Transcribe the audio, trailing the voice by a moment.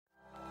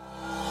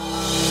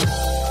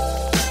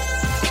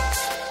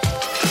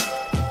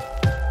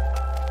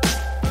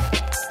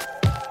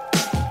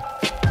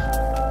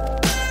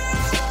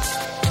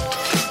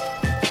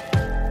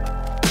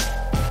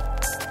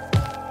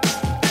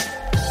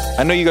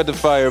I know you got the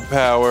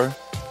firepower.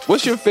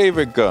 What's your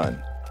favorite gun?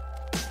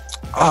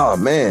 Oh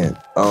man,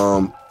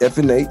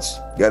 F&H,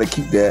 gotta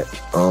keep that.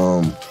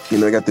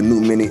 I got the new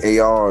mini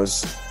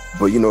ARs,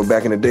 but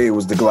back in the day it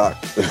was the Glock.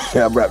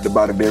 I rapped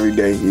about it every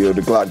day.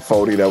 The Glock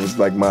 40, that was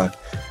like my,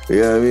 you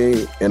know what I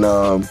mean? And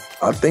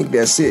I think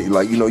that's it.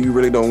 Like, you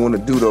really don't want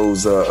to do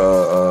those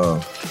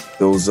the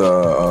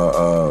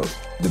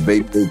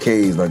baby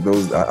AKs, like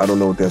those. I don't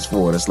know what that's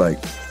for. That's like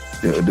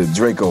the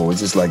Draco. It's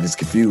just like, it's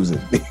confusing.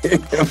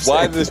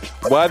 Why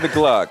the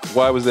Glock?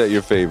 Why was that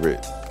your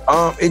favorite?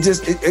 It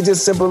just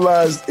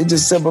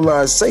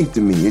symbolized safe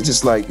to me. It's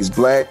just like, it's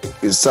black,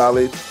 it's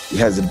solid, it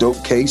has a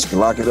dope case, you can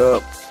lock it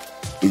up.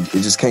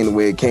 It just came the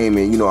way it came.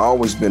 And I've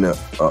always been a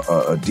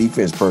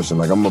defense person.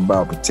 Like, I'm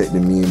about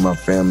protecting me and my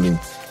family,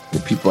 the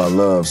people I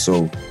love.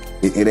 So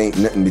it ain't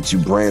nothing that you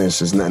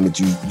brandish. It's nothing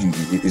that you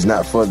it's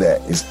not for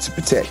that. It's to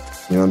protect.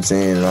 You know what I'm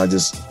saying? And I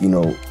just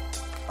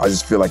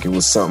feel like it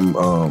was something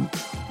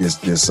this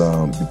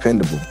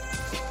dependable.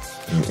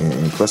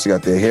 And plus, you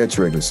got that hair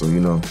trigger, so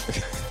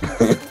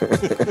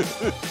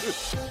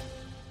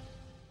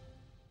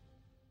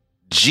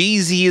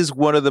Jeezy is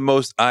one of the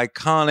most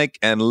iconic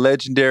and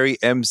legendary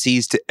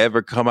MCs to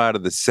ever come out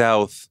of the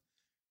South.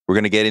 We're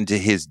going to get into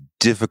his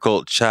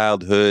difficult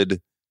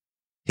childhood,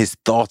 his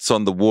thoughts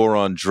on the war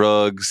on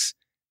drugs,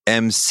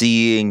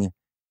 MCing,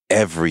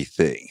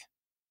 everything.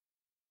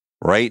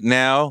 Right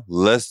now,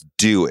 let's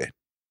do it.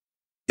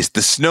 It's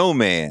the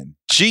Snowman,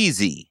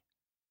 Jeezy,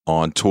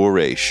 on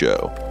Touré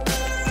Show.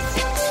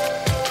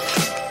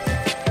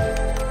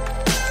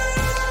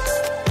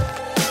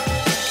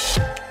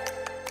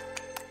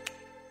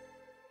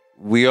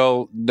 We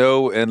all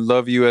know and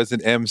love you as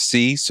an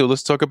MC, so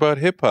let's talk about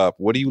hip hop.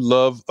 What do you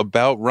love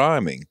about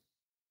rhyming?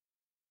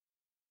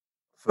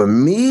 For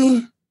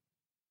me,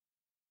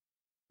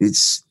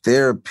 it's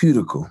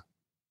therapeutical.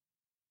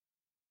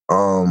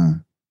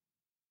 I've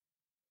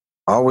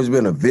always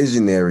been a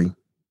visionary.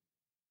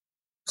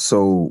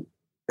 So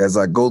as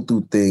I go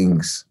through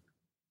things,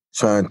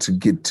 trying to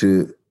get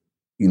to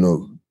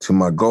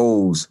my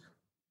goals,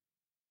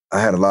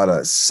 I had a lot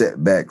of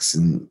setbacks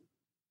and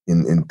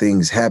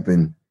things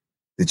happen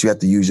that you have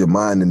to use your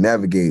mind to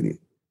navigate it.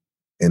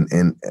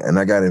 And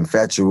I got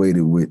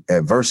infatuated with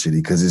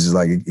adversity because it's just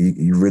like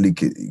you really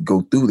could go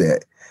through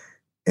that.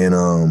 And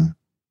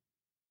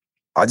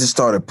I just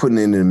started putting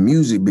it into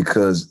music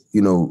because,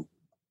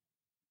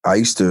 I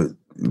used to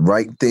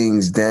write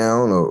things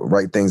down or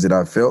write things that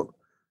I felt.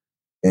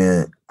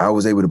 And I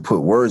was able to put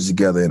words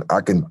together, and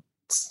I can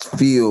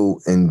feel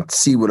and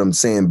see what I'm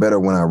saying better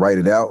when I write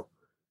it out.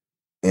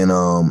 And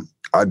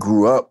I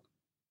grew up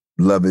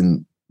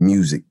loving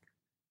music.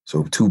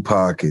 So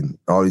Tupac and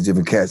all these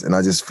different cats, and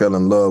I just fell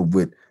in love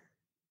with,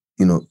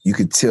 you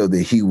could tell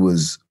that he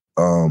was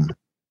a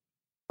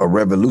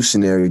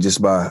revolutionary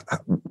just by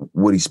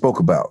what he spoke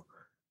about.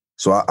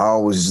 So I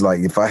always like,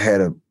 if I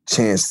had a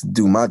chance to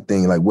do my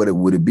thing, like what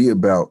would it be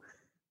about?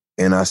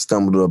 And I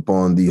stumbled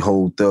upon the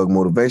whole thug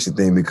motivation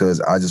thing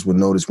because I just would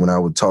notice when I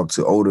would talk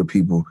to older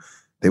people,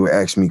 they would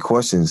ask me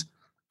questions.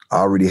 I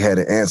already had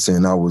an answer,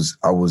 and I was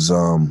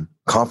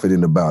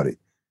confident about it,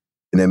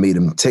 and that made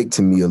them take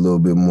to me a little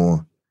bit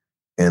more.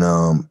 And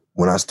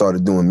when I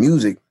started doing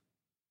music,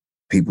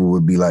 people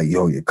would be like,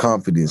 yo, your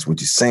confidence,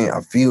 what you're saying,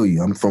 I feel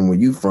you. I'm from where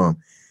you from.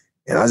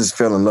 And I just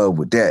fell in love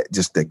with that,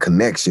 just that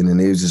connection.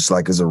 And it was just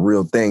like, it's a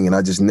real thing. And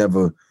I just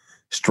never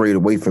strayed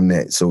away from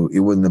that. So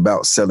it wasn't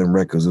about selling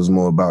records. It was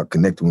more about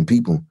connecting with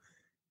people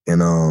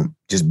and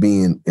just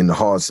being in the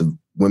hearts of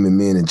women,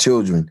 men, and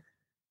children.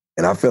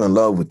 And I fell in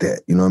love with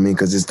that, you know what I mean?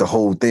 Because it's the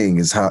whole thing.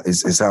 It's how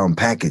I'm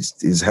packaged.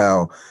 It's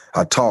how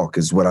I talk.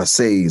 It's what I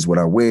say. It's what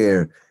I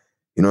wear.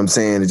 You know what I'm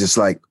saying? It's just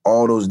like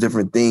all those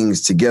different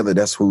things together.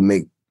 That's what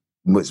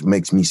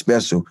makes me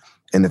special.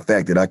 And the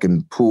fact that I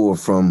can pull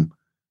from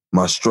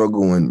my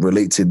struggle and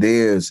relate to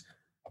theirs,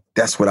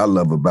 that's what I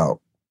love about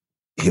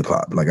hip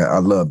hop. Like I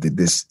love that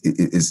this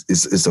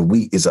it's a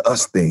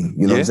us thing.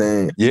 You know what I'm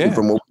saying? Yeah. Even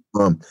from where we're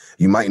from,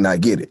 you might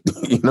not get it.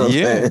 You know what I'm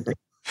saying?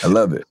 I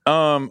love it.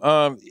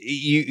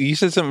 You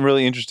said something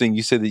really interesting.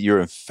 You said that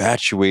you're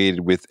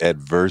infatuated with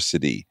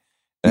adversity.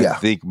 And I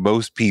think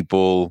most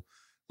people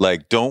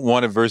don't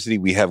want adversity.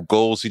 We have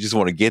goals. We just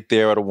want to get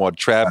there. I don't want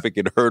traffic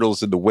and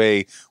hurdles in the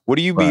way. What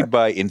do you mean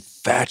by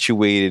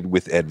infatuated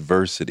with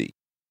adversity?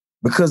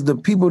 Because the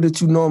people that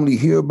you normally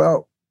hear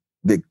about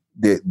that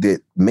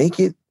make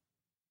it,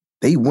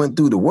 they went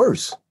through the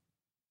worst,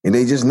 and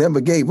they just never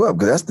gave up.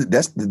 Because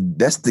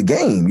that's the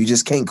game. You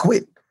just can't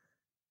quit.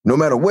 No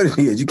matter what it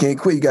is, you can't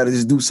quit. You got to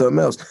just do something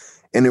else.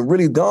 And it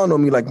really dawned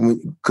on me,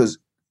 because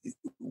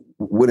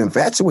what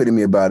infatuated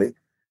me about it,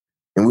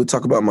 and we'll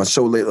talk about my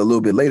show a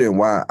little bit later and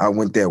why I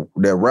went that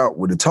route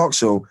with the talk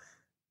show,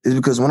 is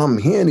because when I'm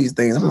hearing these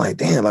things, I'm like,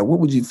 damn, what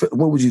was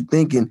you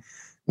thinking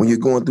when you're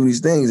going through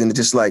these things? And it's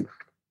just like,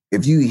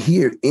 if you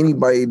hear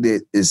anybody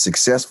that is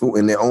successful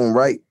in their own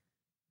right,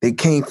 they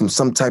came from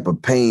some type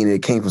of pain,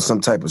 it came from some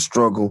type of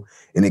struggle,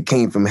 and it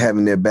came from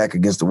having their back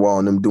against the wall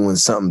and them doing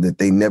something that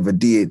they never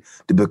did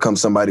to become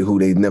somebody who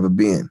they've never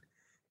been.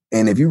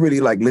 And if you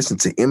really like listen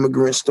to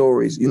immigrant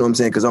stories, you know what I'm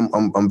saying? Because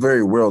I'm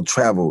very well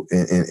traveled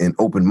and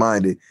open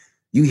minded.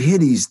 You hear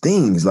these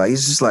things like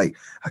it's just like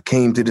I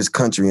came to this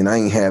country and I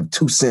ain't have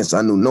 2 cents.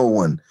 I knew no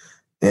one,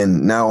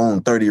 and now I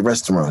own 30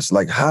 restaurants.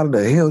 Like, how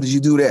the hell did you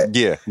do that?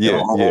 Yeah.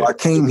 I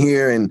came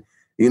here and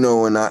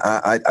and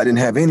I didn't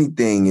have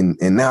anything,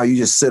 and now you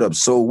just set up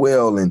so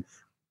well, and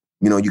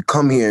you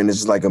come here and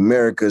it's like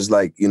America's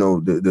like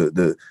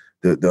the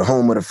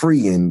home of the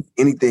free, and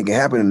anything can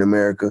happen in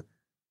America.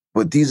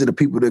 But these are the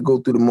people that go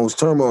through the most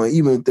turmoil. And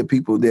even the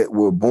people that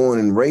were born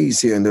and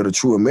raised here and they're the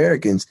true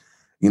Americans,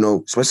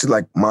 especially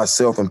like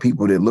myself and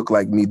people that look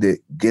like me that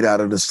get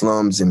out of the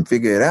slums and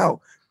figure it out.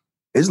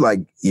 It's like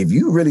if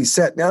you really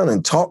sat down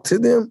and talked to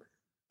them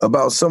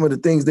about some of the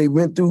things they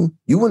went through,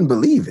 you wouldn't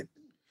believe it.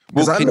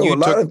 Because I know a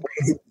lot of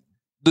things.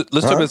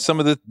 Let's talk about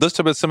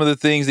some of the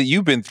things that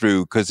you've been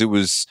through, because it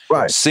was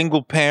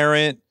single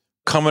parent,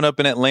 coming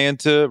up in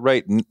Atlanta,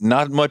 right?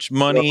 Not much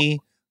money.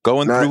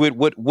 Going through it,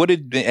 what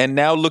did, and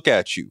now look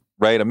at you,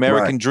 right?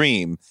 American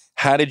dream.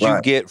 How did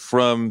you get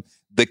from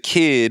the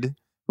kid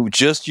who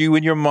just you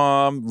and your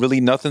mom,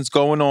 really nothing's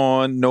going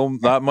on,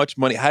 not much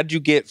money? How did you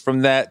get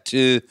from that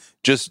to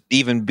just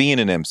even being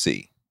an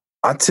MC?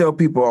 I tell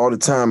people all the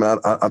time, and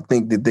I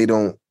think that they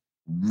don't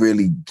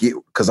really get,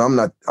 because I'm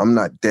not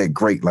that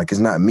great. Like,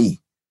 it's not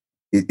me.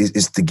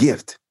 It's the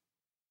gift.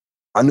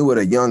 I knew at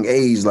a young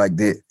age like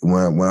that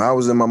when I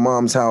was in my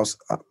mom's house.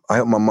 I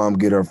helped my mom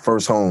get her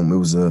first home. It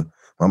was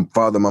my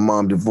father and my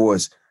mom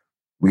divorced.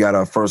 We got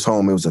our first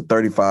home. It was a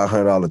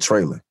 $3,500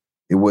 trailer.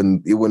 It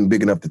wasn't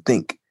big enough to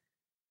think.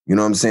 You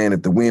know what I'm saying?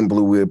 If the wind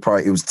blew,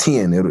 it was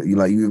 10. I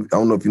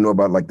don't know if you know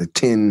about like the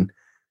 10,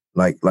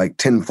 like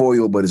 10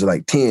 foil, but it's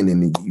like 10.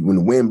 And when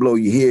the wind blow,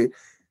 you hear it.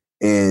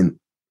 And,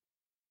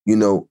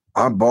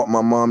 I bought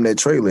my mom that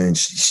trailer and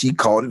she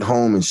called it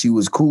home and she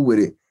was cool with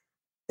it.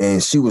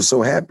 And she was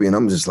so happy. And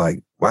I'm just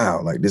like,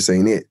 wow, like this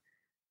ain't it.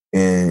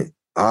 And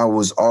I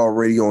was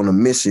already on a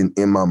mission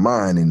in my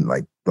mind in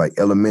like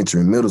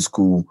elementary and middle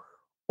school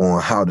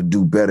on how to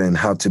do better and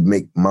how to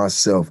make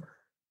myself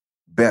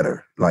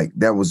better. Like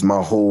that was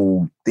my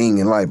whole thing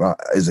in life.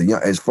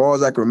 As far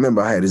as I can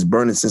remember, I had this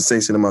burning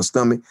sensation in my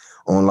stomach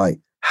on like,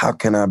 how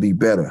can I be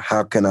better?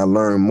 How can I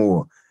learn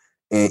more?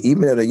 And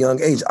even at a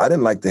young age, I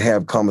didn't like to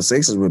have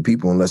conversations with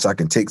people unless I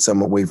can take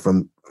something away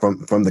from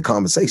the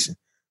conversation.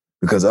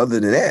 Because other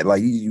than that,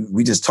 like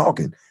we just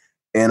talking.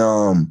 And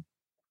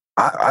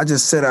I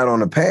just set out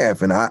on a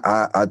path, and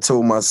I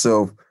told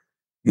myself,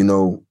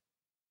 no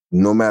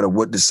matter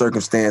what the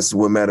circumstances,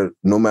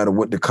 no matter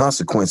what the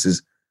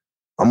consequences,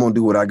 I'm gonna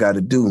do what I got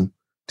to do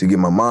to get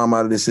my mom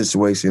out of this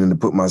situation and to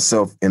put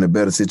myself in a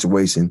better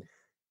situation,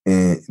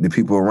 and the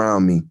people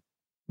around me,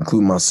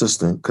 including my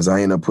sister, because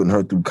I ended up putting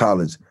her through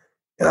college,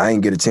 and I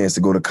didn't get a chance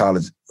to go to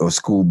college or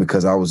school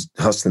because I was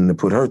hustling to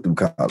put her through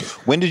college.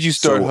 When did you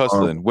start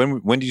hustling?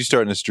 When did you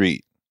start in the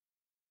street?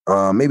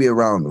 Maybe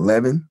around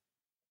 11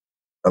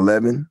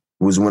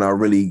 was when I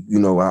really,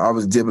 I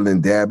was dibbling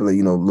and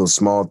dabbling, little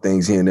small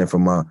things here and there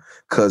from my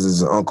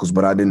cousins and uncles,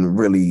 but I didn't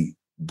really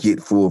get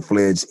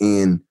full-fledged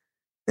in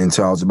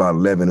until I was about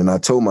 11. And I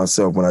told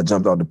myself when I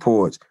jumped out the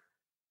porch,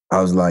 I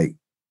was like,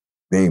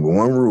 there ain't but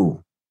one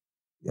rule.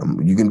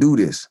 You can do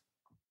this,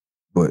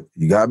 but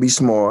you got to be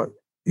smart.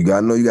 You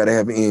got to know you got to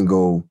have an end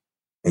goal,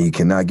 and you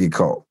cannot get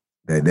caught.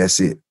 That's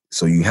it.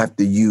 So you have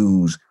to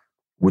use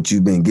what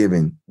you've been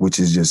given, which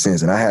is your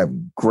sense. And I have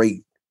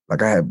great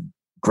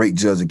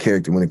judge of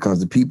character when it comes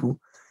to people,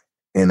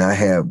 and I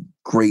have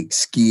great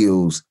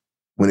skills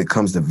when it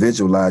comes to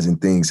visualizing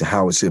things and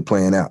how it should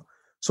plan out.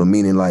 So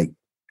meaning like,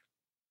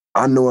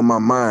 I know in my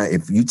mind,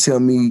 if you tell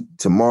me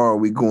tomorrow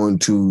we're going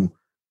to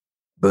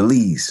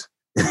Belize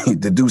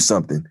to do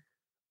something,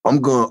 I'm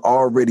going to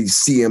already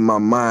see in my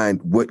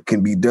mind what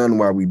can be done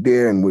while we're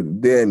there and what's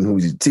there and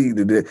who's your teeth.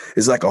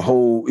 It's like a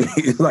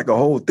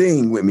whole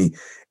thing with me.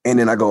 And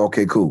then I go,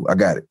 okay, cool. I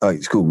got it. All right,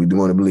 it's cool. We do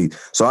want to believe.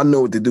 So I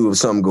know what to do if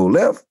something go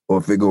left or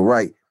if it go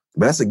right.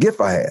 But that's a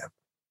gift I have.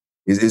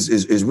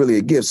 It's really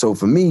a gift. So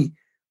for me,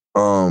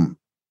 to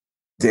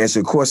answer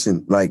your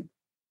question, like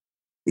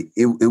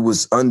it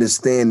was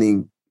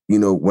understanding,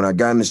 when I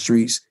got in the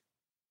streets,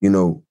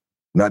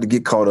 not to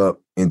get caught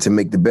up and to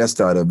make the best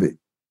out of it.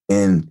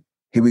 And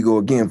here we go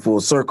again, full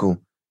circle.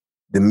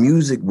 The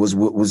music was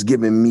what was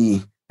giving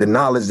me the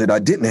knowledge that I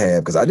didn't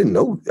have, because I didn't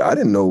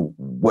know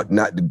what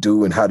not to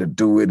do and how to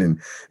do it. And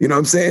you know what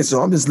I'm saying?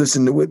 So I'm just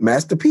listening to what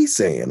Master P's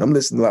saying. I'm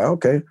listening like,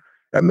 okay,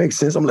 that makes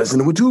sense. I'm listening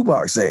to what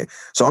Tupac's saying.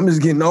 So I'm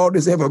just getting all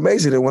this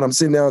information. And when I'm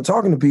sitting down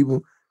talking to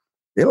people,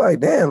 they're like,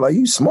 damn, like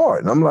you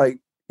smart. And I'm like,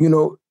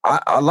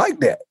 I like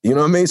that. You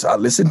know what I mean? So I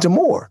listened to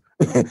more.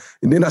 And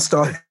then I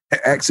started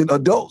asking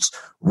adults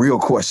real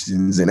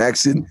questions and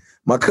asking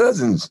my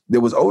cousins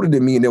that was older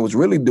than me and that was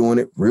really doing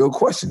it real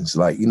questions.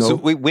 Like, So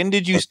wait, when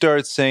did you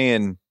start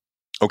saying,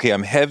 okay,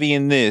 I'm heavy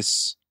in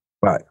this,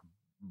 right,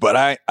 but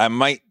I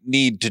might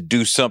need to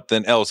do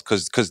something else?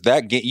 Because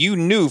that game, you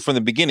knew from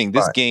the beginning,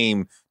 this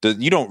game,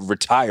 you don't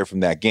retire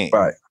from that game.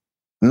 Right.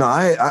 No,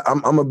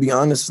 I'm gonna be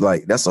honest.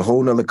 Like that's a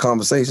whole nother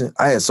conversation.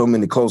 I had so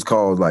many close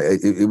calls. Like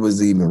it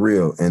wasn't even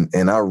real,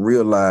 and I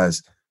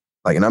realized,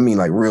 like, and I mean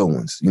like real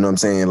ones. You know what I'm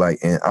saying? Like,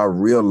 and I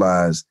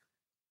realized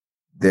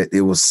that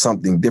it was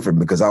something different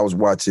because I was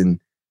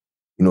watching,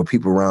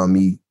 people around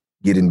me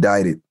get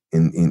indicted,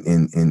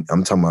 and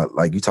I'm talking about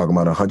like you talking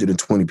about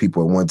 120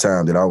 people at one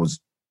time that I was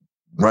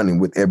running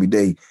with every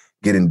day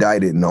get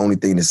indicted, and the only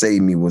thing that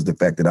saved me was the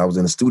fact that I was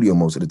in the studio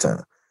most of the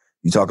time.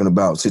 You're talking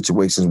about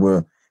situations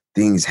where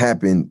things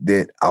happened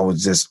that I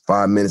was just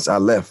 5 minutes I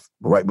left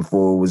right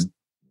before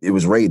it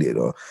was raided,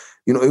 or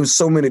it was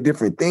so many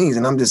different things,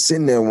 and I'm just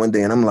sitting there one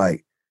day and I'm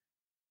like,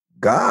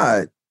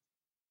 God,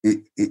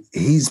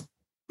 he's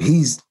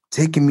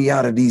taking me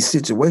out of these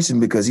situations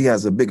because he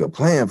has a bigger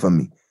plan for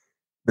me.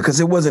 Because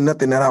it wasn't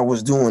nothing that I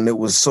was doing that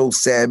was so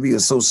savvy or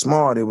so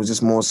smart. It was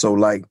just more so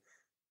like,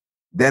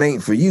 that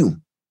ain't for you.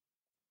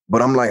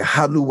 But I'm like,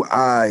 how do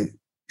I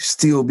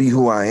still be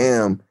who I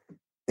am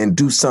and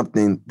do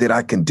something that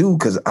I can do?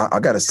 Because I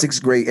got a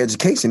 6th grade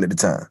education at the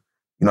time.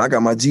 I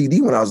got my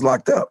GED when I was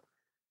locked up.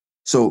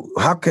 So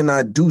how can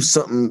I do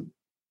something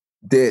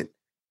that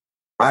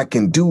I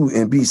can do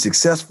and be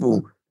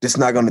successful that's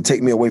not going to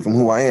take me away from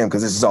who I am?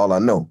 Because this is all I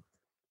know.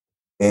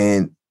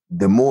 And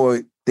the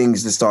more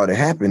things that started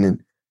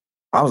happening,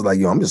 I was like,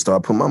 I'm just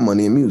start putting my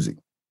money in music.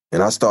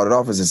 And I started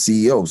off as a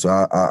CEO. So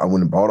I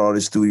went and bought all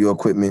this studio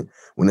equipment,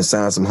 went and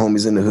signed some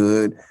homies in the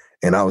hood.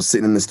 And I was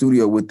sitting in the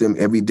studio with them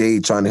every day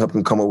trying to help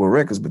them come up with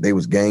records, but they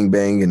was gang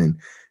banging and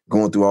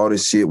going through all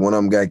this shit. One of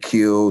them got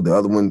killed. The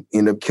other one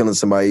ended up killing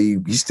somebody.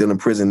 He's still in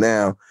prison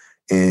now.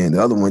 And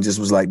the other one just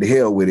was like, the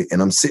hell with it.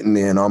 And I'm sitting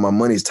there and all my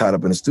money's tied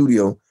up in the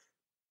studio.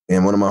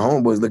 And one of my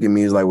homeboys look at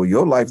me and is like, well,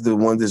 your life's the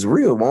one that's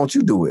real. Why don't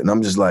you do it? And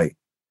I'm just like,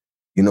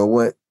 you know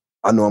what?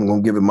 I know I'm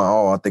going to give it my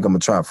all. I think I'm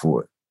going to try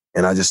for it.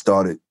 And I just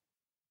started,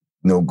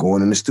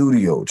 going in the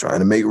studio, trying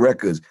to make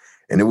records.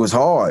 And it was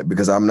hard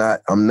because I'm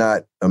not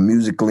a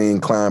musically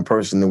inclined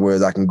person to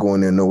where I can go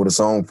in there and know what a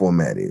song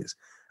format is.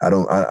 I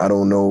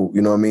don't know,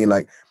 you know what I mean?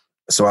 Like,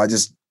 so I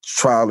just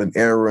trial and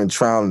error and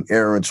trial and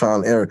error and trial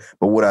and error.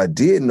 But what I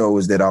did know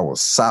is that I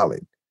was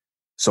solid.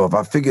 So if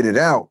I figured it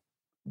out,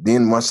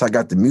 then once I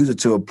got the music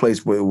to a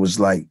place where it was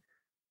like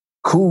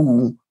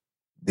cool,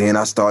 then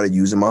I started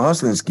using my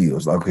hustling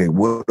skills. Like, okay,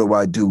 what do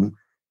I do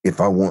if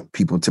I want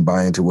people to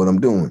buy into what I'm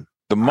doing?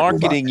 The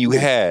marketing you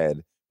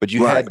had, but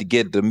you had to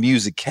get the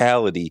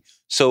musicality.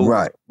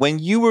 So when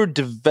you were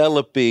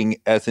developing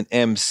as an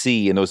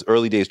MC in those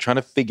early days, trying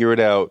to figure it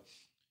out,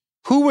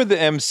 who were the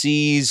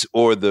MCs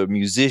or the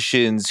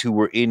musicians who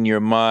were in your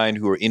mind,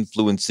 who were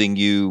influencing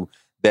you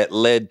that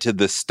led to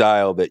the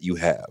style that you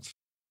have?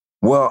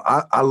 Well,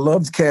 I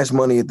loved Cash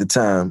Money at the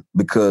time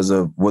because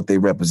of what they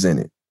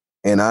represented.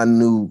 And I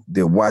knew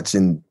that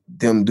watching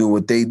them do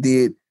what they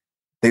did,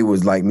 they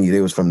was like me.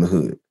 They was from the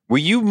hood. Were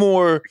you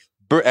more,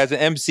 as an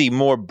MC,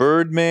 more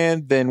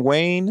Birdman than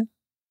Wayne?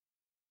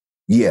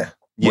 Yeah.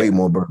 Way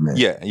more Birdman.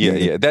 Yeah.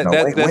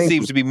 That Wayne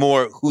seems to be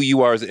more who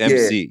you are as an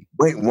MC.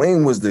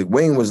 Wayne was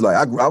like,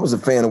 I was a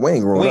fan of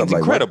Wayne growing Wayne's up.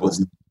 Incredible.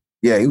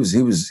 He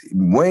was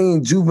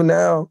Wayne,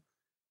 Juvenile,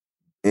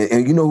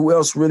 and you know who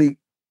else really?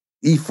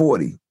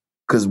 E40.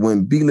 Because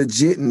when Be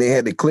Legit and they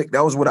had to click,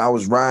 that was what I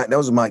was riding. That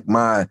was my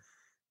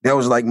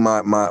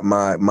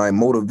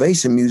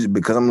motivation music,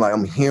 because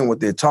I'm hearing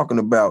what they're talking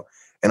about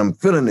and I'm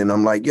feeling it. And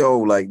I'm like, yo,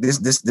 like this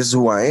is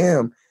who I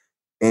am.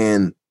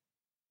 And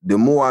the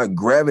more I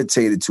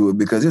gravitated to it,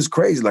 because it's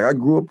crazy. Like I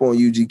grew up on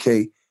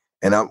UGK,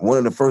 and one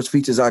of the first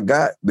features I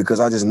got,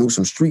 because I just knew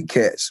some street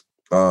cats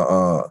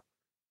that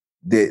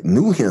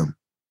knew him,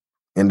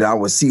 and I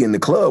would see in the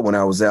club when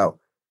I was out.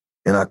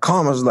 And I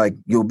called him, I was like,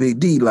 yo, Big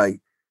D, like,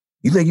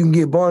 you think you can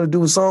get Bond to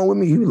do a song with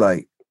me? He was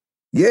like,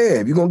 yeah,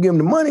 if you're going to give him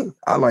the money.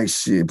 I like,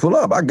 shit, pull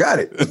up, I got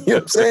it. You know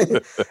what I'm saying?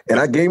 And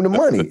I gave him the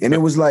money. And it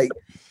was like,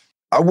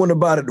 I went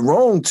about it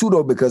wrong too,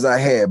 though, because I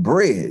had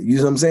bread. You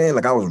know what I'm saying?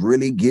 Like I was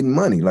really getting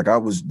money. Like I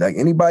was, like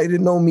anybody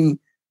that know me,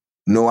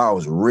 know I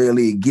was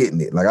really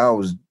getting it. Like I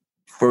was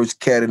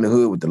first cat in the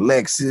hood with the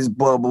Lexus,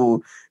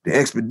 Bubble, the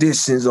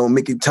Expeditions on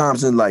Mickey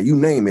Thompson, like you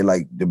name it,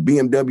 like the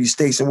BMW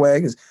station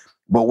wagons.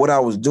 But what I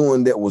was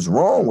doing that was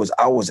wrong was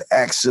I was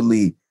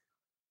actually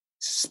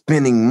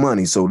spending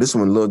money. So this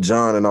one, Lil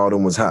Jon and all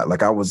them was hot.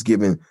 Like I was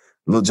giving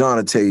Lil Jon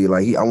to tell you,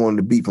 like I wanted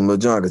to beat from Lil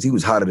Jon because he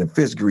was hotter than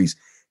fish grease.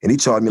 And he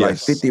charged me like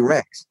 50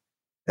 racks.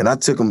 And I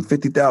took him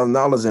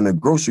 $50,000 in a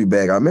grocery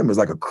bag. I remember it was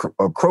like a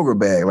Kroger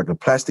bag, like a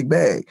plastic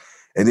bag.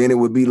 And then it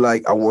would be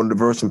like, I wanted a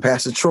verse from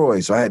Pastor Troy.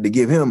 So I had to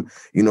give him,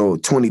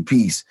 20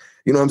 piece.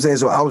 You know what I'm saying?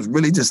 So I was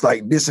really just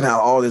like dishing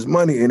out all this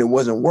money and it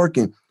wasn't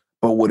working.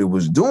 But what it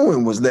was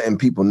doing was letting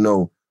people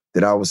know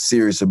that I was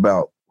serious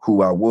about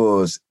who I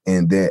was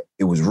and that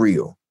it was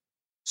real.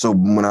 So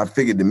when I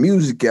figured the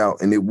music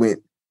out and it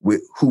went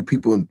with who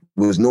people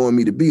was knowing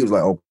me to be, it was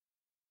like,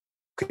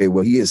 okay,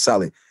 well, he is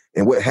solid.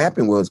 And what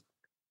happened was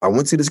I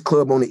went to this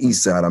club on the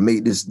east side. I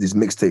made this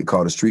mixtape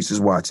called The Streets Is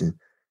Watching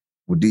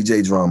with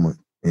DJ Drama.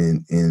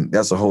 And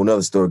that's a whole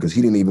nother story because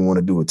he didn't even want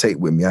to do a tape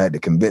with me. I had to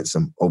convince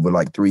him over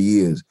like 3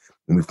 years.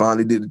 And we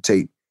finally did the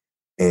tape.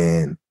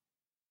 And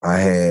I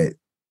had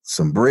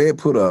some bread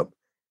put up,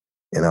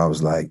 and I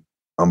was like,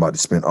 I'm about to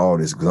spend all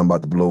this because I'm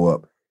about to blow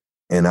up.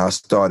 And I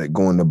started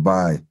going to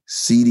buy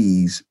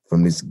CDs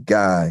from this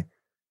guy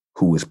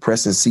who was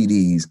pressing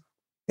CDs.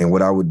 And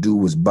what I would do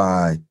was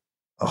buy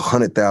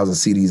 100,000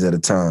 CDs at a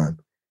time.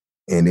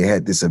 And they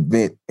had this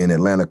event in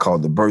Atlanta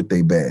called the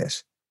Birthday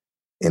Bash.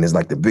 And it's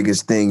like the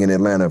biggest thing in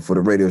Atlanta for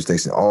the radio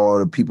station. All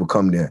the people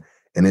come there.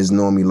 And there's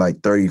normally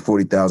like 30,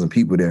 40,000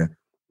 people there.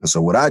 And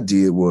so what I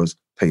did was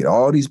paid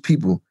all these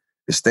people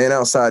to stand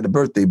outside the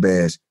Birthday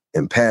Bash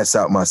and pass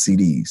out my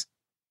CDs.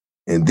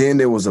 And then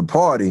there was a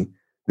party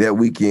that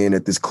weekend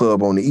at this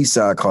club on the east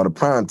side called the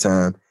Prime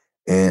Time.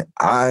 And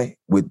I,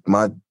 with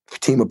my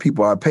team of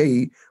people I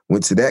paid,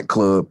 went to that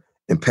club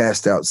and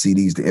passed out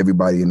CDs to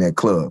everybody in that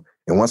club.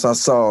 And once I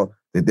saw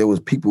that there was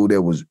people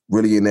that was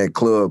really in that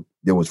club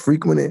that was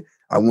frequenting,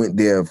 I went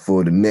there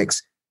for the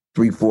next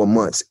 3-4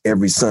 months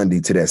every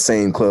Sunday to that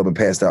same club and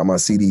passed out my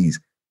CDs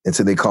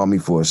until they called me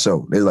for a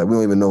show. They're like, we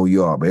don't even know who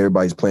you are, but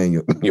everybody's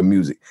playing your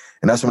music.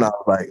 And that's when I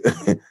was like...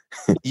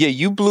 Yeah,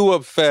 you blew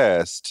up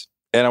fast.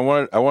 And I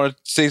want to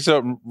say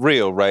something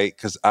real, right?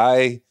 Because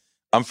I'm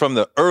from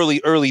the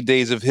early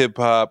days of hip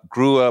hop,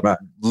 grew up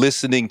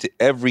listening to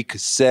every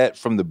cassette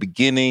from the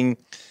beginning.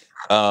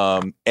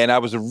 And I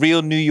was a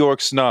real New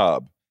York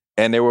snob.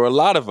 And there were a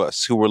lot of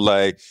us who were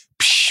like,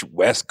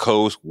 West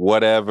Coast,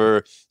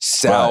 whatever,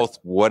 South,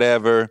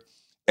 whatever.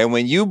 And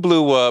when you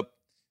blew up,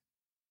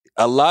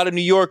 a lot of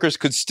New Yorkers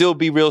could still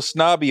be real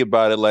snobby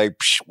about it, like,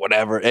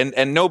 whatever.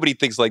 And nobody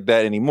thinks like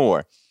that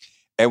anymore.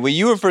 And when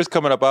you were first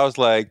coming up, I was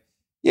like,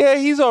 yeah,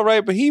 he's all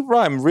right, but he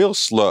rhymed real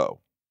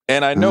slow.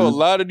 And I know a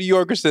lot of New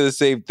Yorkers say the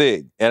same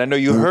thing. And I know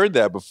you heard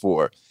that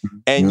before.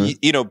 And,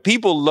 you know,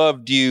 people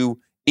loved you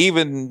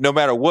even no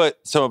matter what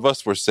some of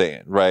us were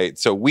saying, right?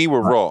 So we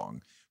were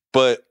wrong.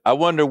 But I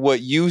wonder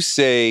what you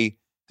say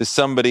to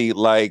somebody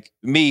like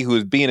me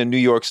who's being a New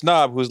York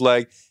snob who's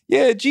like,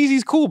 yeah,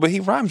 Jeezy's cool, but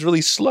he rhymes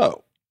really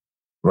slow.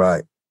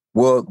 Right.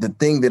 Well, the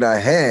thing that I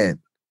had,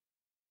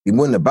 it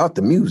wasn't about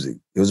the music.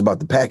 It was about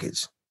the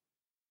package.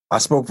 I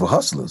spoke for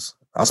hustlers.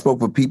 I spoke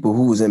for people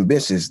who was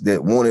ambitious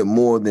that wanted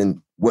more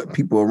than what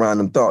people around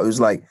them thought. It was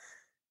like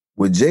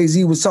what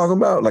Jay-Z was talking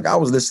about. Like I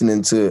was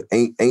listening to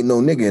Ain't No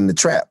Nigga in the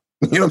Trap.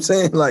 You know what I'm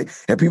saying? Like,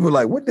 and people were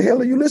like, what the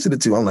hell are you listening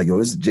to? I'm like, yo,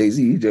 this is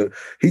Jay-Z.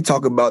 He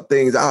talk about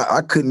things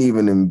I couldn't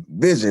even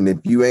envision. If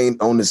you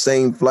ain't on the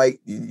same flight,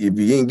 if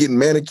you ain't getting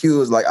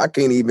manicures, like I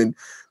can't even,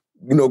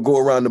 you know, go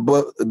around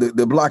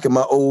the block in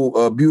my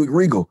old Buick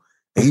Regal.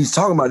 And he's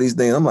talking about these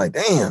things. I'm like,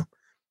 damn.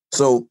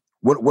 So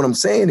what I'm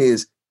saying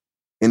is,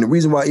 and the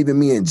reason why even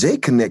me and Jay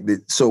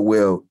connected so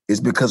well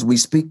is because we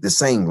speak the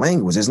same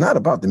language. It's not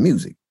about the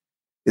music.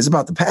 It's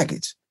about the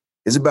package.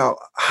 It's about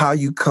how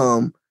you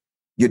come,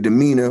 your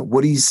demeanor,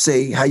 what do you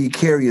say, how you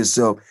carry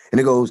yourself.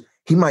 And it goes,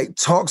 he might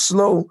talk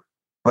slow,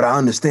 but I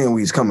understand where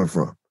he's coming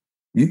from.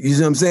 You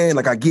see what I'm saying?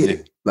 Like, I get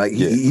it. Like,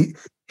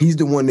 he's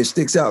the one that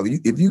sticks out.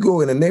 If you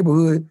go in a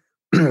neighborhood,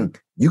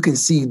 you can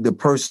see the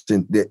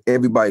person that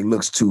everybody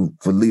looks to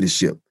for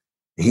leadership.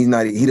 He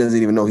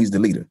doesn't even know he's the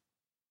leader.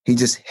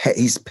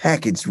 He's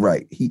packaged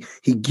right.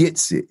 He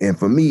gets it. And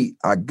for me,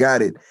 I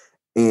got it.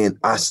 And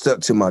I stuck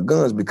to my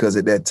guns because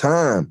at that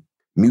time,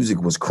 music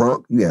was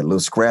crunk. You had a little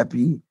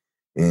Scrappy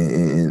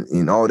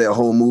and all that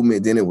whole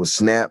movement. Then it was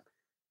Snap.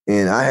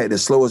 And I had the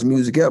slowest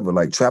music ever.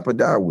 Like Trap or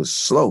Die was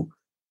slow.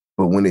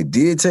 But when it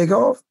did take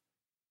off,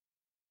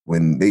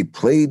 when they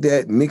played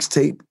that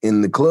mixtape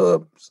in the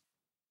clubs,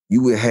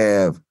 you would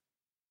have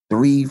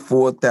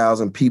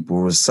 3,000-4,000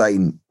 people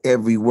reciting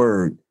every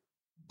word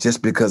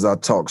just because I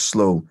talked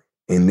slow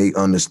and they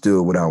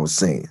understood what I was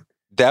saying.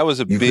 That was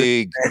a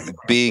big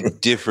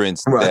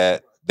difference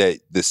that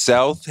the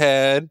South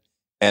had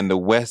and the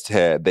West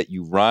had, that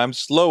you rhymed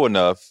slow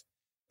enough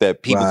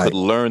that people could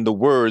learn the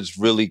words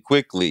really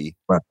quickly.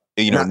 Right.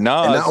 And, you know,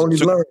 not only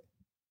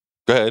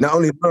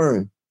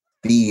learn,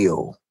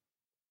 feel.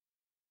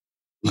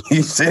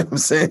 You see what I'm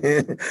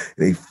saying?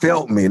 They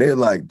felt me. They're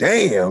like,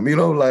 damn, you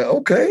know, like,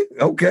 okay.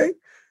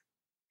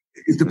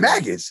 It's the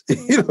package.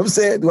 You know what I'm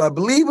saying? Do I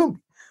believe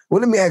him? Well,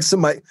 let me ask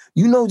somebody,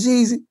 you know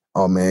Jeezy?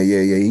 Oh man,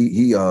 yeah.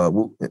 He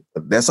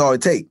that's all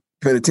it take.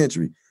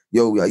 Penitentiary.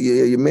 Yo,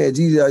 your man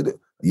Jeezy.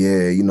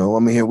 Yeah, you know,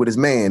 I'm in here with his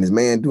man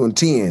doing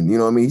 10. You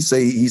know what I mean?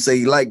 He say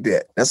he like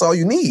that. That's all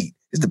you need.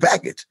 It's the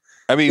package.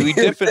 I mean, we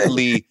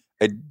definitely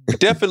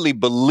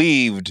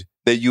believed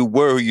that you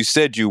were who you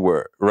said you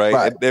were,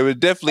 right? There were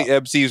definitely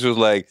MCs who was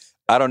like,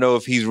 I don't know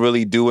if he's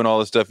really doing all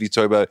the stuff he's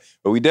talking about,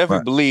 but we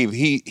definitely believe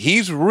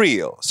he's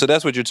real. So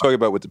that's what you're talking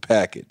about with the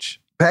package.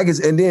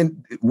 And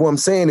then what I'm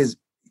saying is,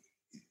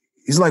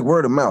 it's like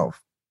word of mouth.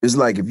 It's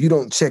like if you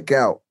don't check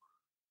out,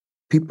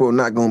 people are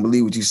not going to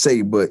believe what you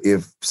say. But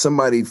if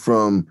somebody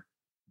from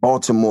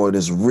Baltimore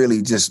that's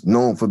really just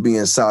known for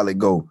being solid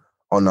go,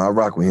 oh no, I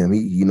rock with him.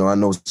 I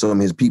know some of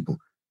his people.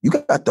 You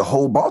got the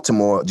whole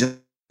Baltimore just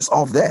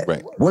off that.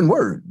 Right. One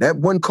word. That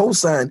one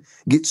cosign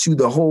gets you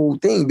the whole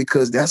thing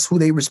because that's who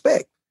they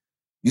respect.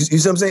 You see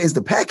what I'm saying? It's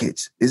the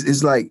package.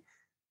 It's like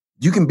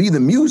you can be the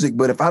music,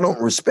 but if I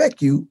don't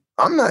respect you,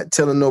 I'm not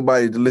telling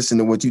nobody to listen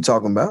to what you're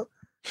talking about.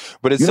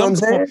 But at You know what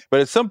some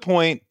I'm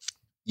point, saying?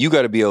 you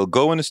got to be able to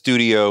go in the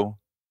studio,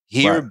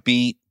 hear Right. a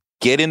beat,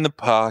 get in the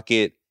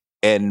pocket,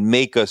 and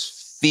make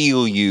us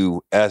feel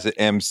you as an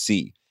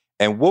MC.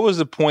 And what was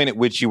the point at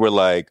which you were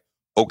like,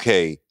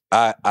 okay,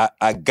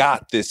 I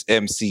got this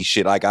MC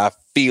shit. Like I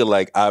feel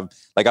like I'm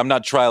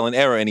not trial and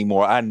error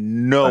anymore. I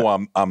know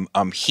Right.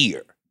 I'm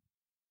here.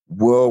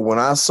 Well, when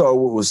I saw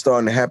what was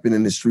starting to happen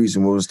in the streets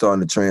and what was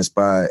starting to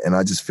transpire, and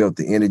I just felt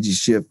the energy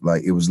shift,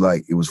 like it was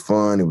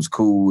fun, it was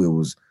cool, it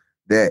was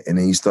that. And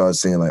then you start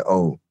saying like,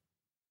 oh,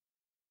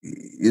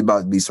 it's about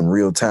to be some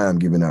real time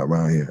giving out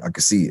around here. I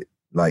could see it.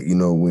 Like, you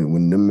know,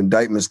 when them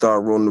indictments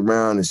start rolling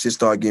around and shit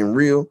start getting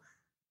real,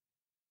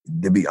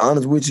 to be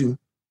honest with you,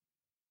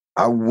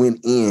 I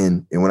went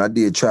in and when I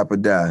did Trap or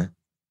Die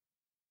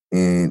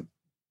and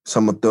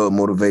some of Thug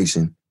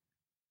Motivation,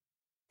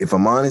 if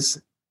I'm honest,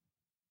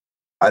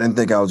 I didn't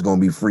think I was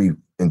gonna be free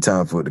in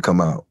time for it to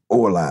come out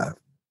or live.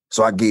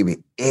 So I gave it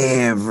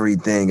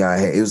everything I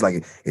had. It was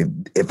like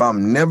if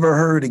I'm never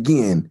heard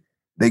again,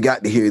 they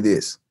got to hear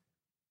this.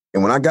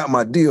 And when I got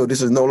my deal,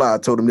 this is no lie. I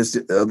told them this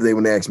the other day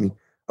when they asked me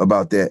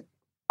about that.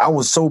 I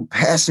was so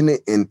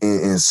passionate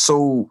and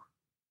so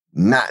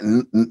not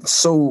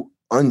so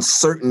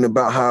uncertain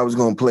about how I was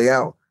going to play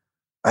out.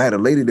 I had a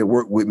lady that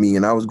worked with me,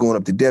 and I was going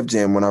up to Def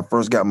Jam when I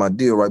first got my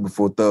deal right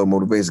before Thug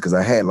Motivation because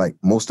I had like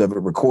most of it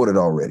recorded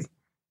already.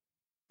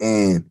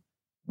 And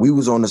we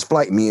was on this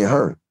flight, me and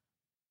her.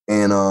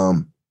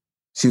 And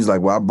she was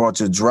like, well, I brought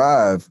your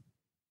drive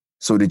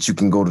so that you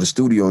can go to the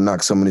studio and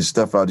knock some of this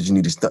stuff out that you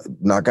need to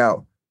knock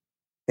out.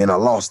 And I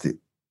lost it.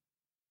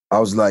 I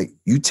was like,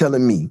 you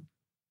telling me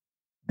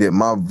that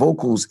my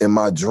vocals and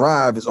my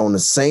drive is on the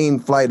same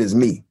flight as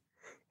me?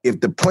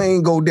 If the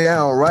plane go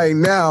down right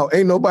now,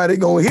 ain't nobody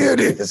gonna hear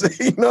this.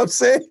 You know what I'm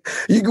saying?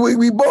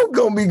 We both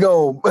gonna be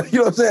gone. You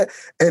know what I'm saying?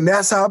 And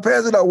that's how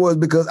passionate I was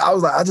because I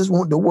was like, I just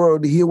want the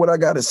world to hear what I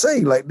gotta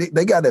say. Like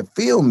they gotta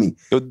feel me.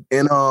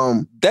 And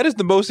that is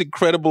the most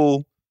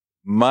incredible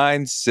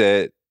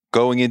mindset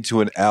going into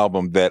an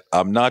album that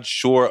I'm not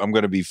sure I'm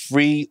gonna be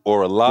free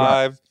or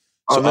alive.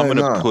 Right. So I'm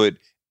gonna put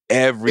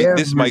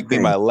this might be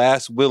my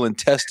last will and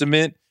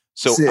testament.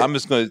 So I'm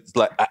just gonna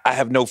I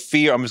have no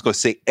fear. I'm just gonna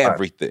say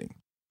everything. Right.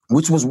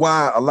 Which was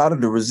why a lot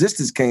of the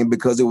resistance came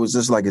because it was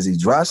just like, is he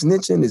dry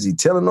snitching? Is he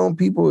telling on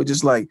people?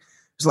 It's like,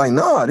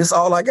 nah, this is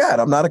all I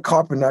got. I'm not a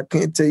carpenter. I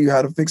can't tell you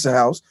how to fix a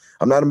house.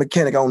 I'm not a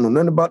mechanic. I don't know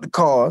nothing about the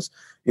cars.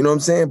 You know what I'm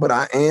saying? But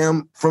I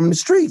am from the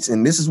streets,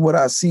 and this is what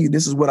I see.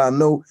 This is what I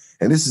know.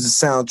 And this is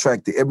a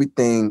soundtrack to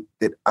everything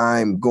that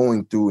I'm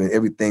going through and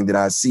everything that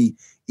I see,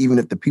 even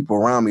if the people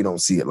around me don't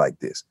see it like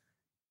this.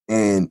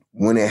 And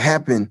when it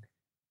happened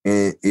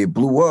and it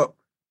blew up,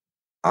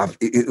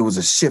 it was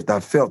a shift.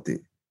 I felt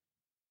it.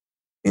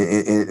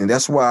 And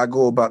that's why I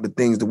go about the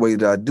things the way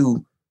that I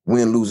do,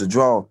 win, lose, or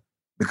draw,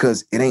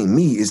 because it ain't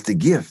me, it's the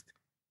gift.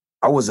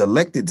 I was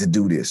elected to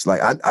do this.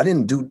 Like I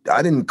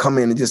didn't come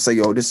in and just say,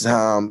 yo, this is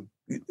how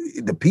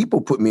the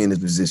people put me in this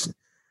position.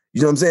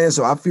 You know what I'm saying?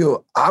 So I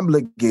feel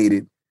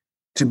obligated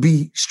to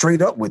be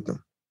straight up with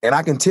them. And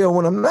I can tell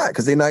when I'm not,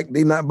 because they're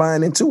not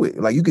buying into it.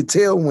 Like you could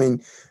tell when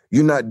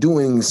you're not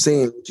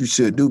saying what you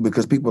should do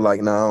because people are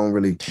like, nah, I don't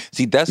really.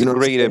 See, that's a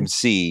great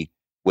MC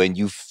when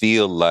you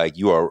feel like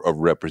you are a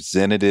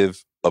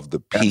representative of the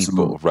people,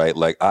 absolutely, right?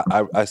 Like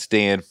I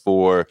stand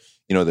for,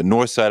 the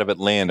north side of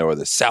Atlanta or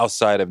the south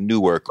side of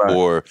Newark, right,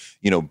 or,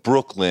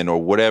 Brooklyn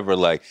or whatever.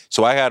 Like,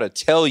 so I got to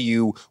tell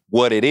you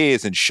what it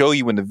is and show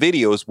you in the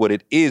videos what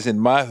it is in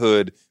my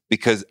hood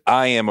because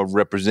I am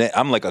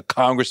I'm like a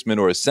congressman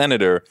or a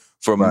senator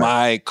for right,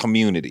 my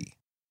community.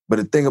 But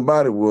the thing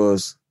about it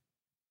was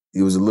a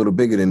little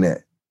bigger than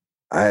that.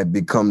 I had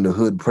become the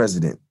hood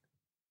president,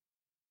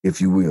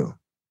 if you will.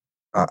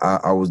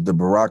 I was the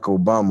Barack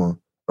Obama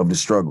of the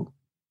struggle.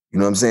 You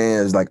know what I'm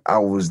saying? It's like I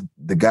was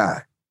the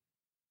guy.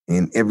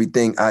 And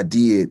everything I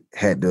did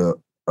had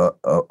to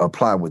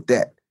apply with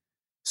that.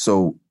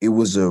 So it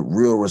was a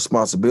real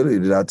responsibility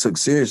that I took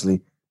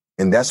seriously.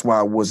 And that's why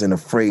I wasn't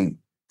afraid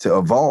to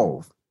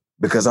evolve.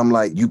 Because I'm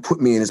like, you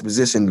put me in this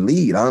position to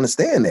lead. I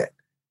understand that.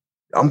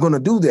 I'm going to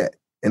do that.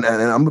 And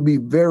I'm going to be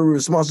very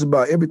responsible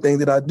about everything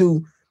that I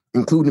do,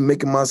 including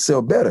making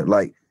myself better.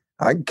 Like,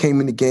 I came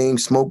in the game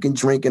smoking,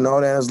 drinking,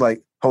 all that. I was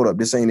like, hold up,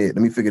 this ain't it.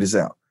 Let me figure this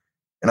out.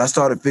 And I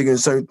started figuring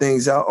certain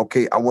things out.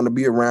 Okay, I want to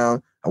be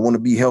around. I want to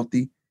be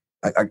healthy.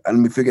 Let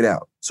me figure it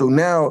out. So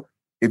now,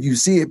 if you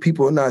see it,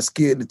 people are not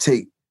scared to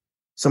take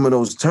some of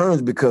those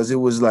turns because it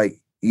was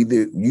like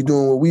either you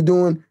doing what we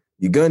doing,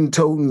 you're gun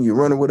toting, you're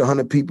running with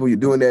 100 people, you're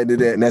doing that,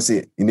 and that's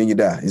it. And then you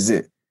die. Is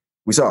it.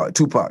 We saw it.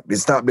 Tupac. It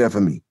stopped there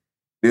for me.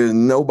 There's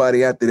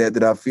nobody after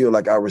that I feel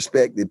like I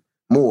respected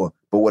more.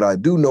 But what I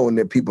do know and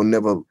that people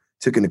never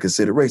took into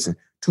consideration,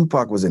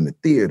 Tupac was in the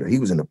theater. He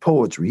was in the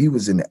poetry. He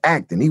was in the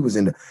acting. He was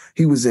in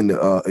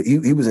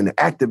the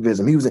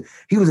activism. He was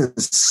in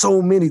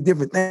so many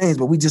different things,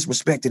 but we just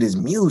respected his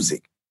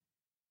music.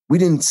 We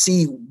didn't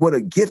see what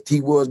a gift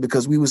he was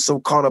because we were so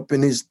caught up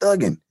in his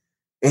thugging.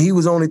 And he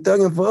was only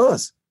thugging for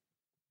us.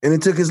 And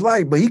it took his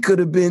life. But he could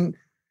have been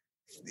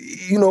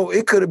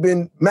it could have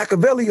been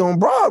Machiavelli on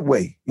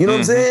Broadway. You know what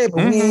I'm saying?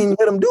 But we ain't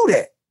let him do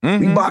that.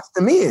 We boxed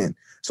him in.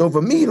 So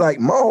for me, like,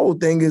 my whole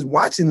thing is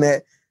watching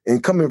that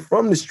and coming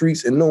from the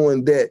streets and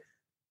knowing that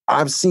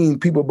I've seen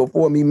people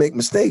before me make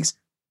mistakes.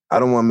 I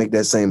don't want to make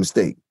that same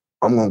mistake.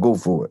 I'm going to go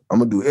for it. I'm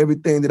going to do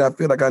everything that I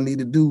feel like I need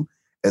to do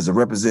as a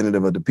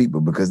representative of the people,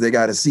 because they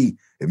got to see,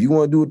 if you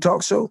want to do a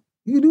talk show,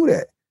 you do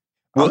that.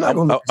 Well, I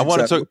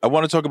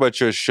want to talk about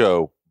your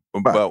show,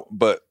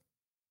 but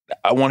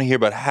I want to hear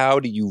about,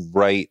 how do you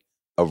write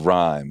a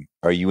rhyme?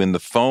 Are you in the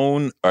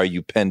phone? Are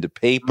you pen to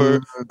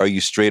paper? Are you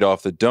straight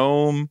off the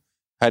dome?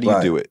 How do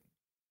you do it?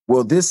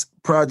 Well, this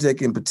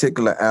project in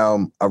particular,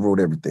 album, I wrote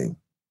everything.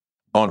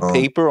 On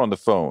paper, on the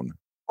phone?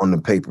 On the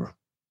paper.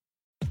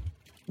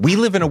 We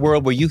live in a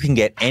world where you can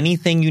get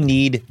anything you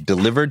need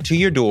delivered to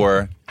your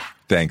door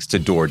thanks to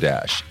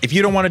DoorDash. If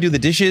you don't want to do the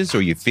dishes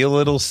or you feel a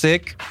little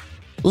sick,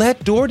 let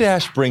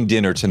DoorDash bring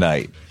dinner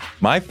tonight.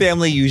 My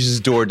family uses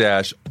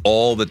DoorDash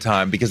all the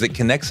time because it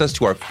connects us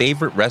to our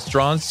favorite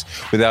restaurants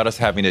without us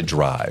having to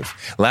drive.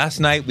 Last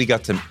night, we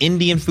got some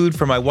Indian food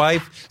for my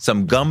wife,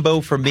 some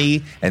gumbo for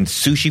me, and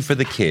sushi for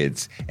the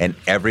kids. And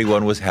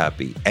everyone was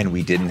happy, and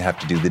we didn't have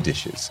to do the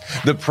dishes.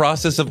 The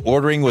process of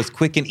ordering was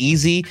quick and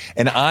easy,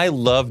 and I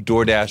love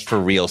DoorDash for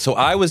real. So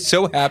I was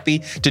so happy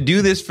to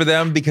do this for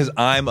them because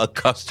I'm a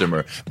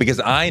customer,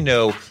 because I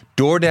know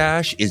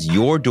DoorDash is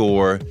your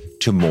door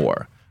to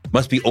more.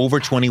 Must be over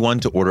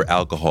 21 to order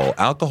alcohol.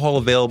 Alcohol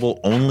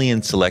available only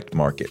in select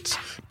markets.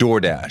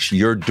 DoorDash,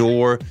 your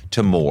door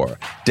to more.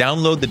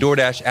 Download the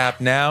DoorDash app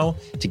now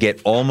to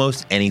get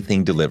almost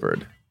anything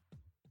delivered.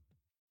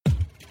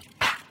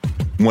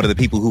 One of the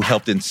people who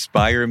helped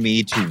inspire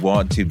me to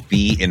want to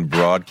be in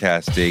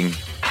broadcasting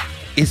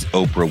is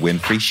Oprah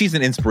Winfrey. She's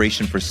an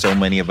inspiration for so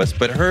many of us,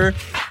 but her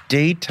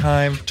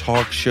daytime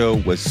talk show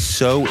was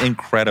so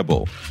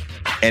incredible.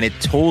 And it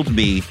told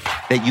me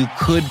that you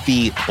could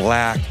be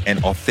Black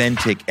and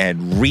authentic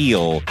and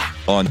real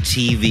on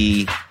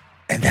TV.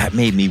 And that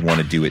made me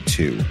want to do it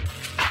too.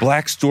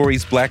 Black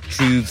Stories, Black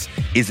Truths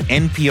is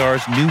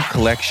NPR's new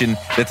collection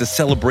that's a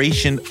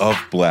celebration of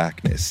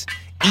Blackness.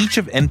 Each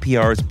of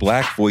NPR's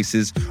Black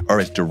voices are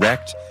as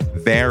direct,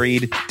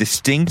 varied,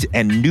 distinct,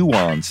 and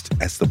nuanced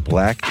as the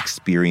Black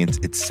experience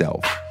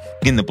itself.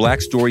 In the Black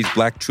Stories,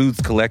 Black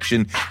Truths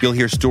collection, you'll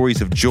hear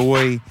stories of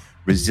joy,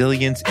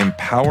 resilience,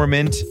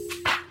 empowerment,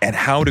 and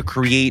how to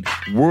create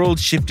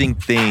world-shifting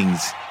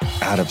things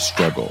out of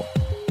struggle.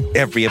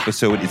 Every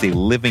episode is a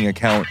living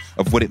account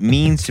of what it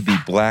means to be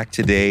Black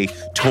today,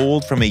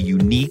 told from a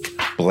unique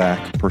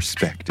Black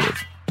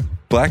perspective.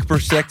 Black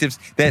perspectives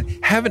that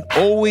haven't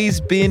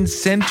always been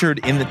centered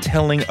in the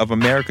telling of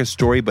America's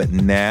story, but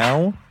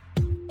now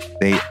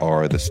they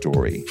are the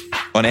story.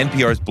 On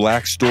NPR's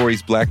Black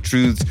Stories, Black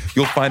Truths,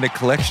 you'll find a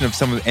collection of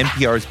some of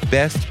NPR's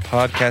best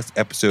podcast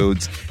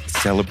episodes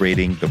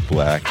celebrating the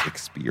Black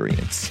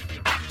experience.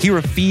 Hear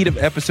a feed of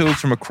episodes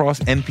from across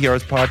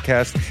NPR's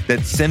podcasts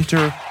that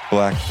center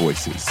Black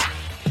voices.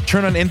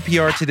 Turn on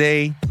NPR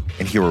today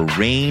and hear a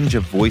range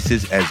of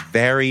voices as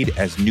varied,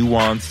 as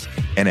nuanced,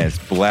 and as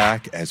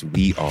Black as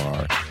we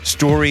are.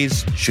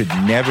 Stories should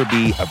never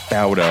be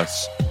about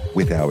us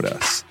without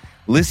us.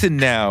 Listen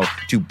now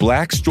to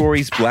Black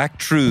Stories, Black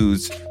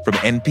Truths from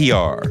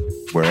NPR,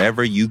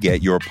 wherever you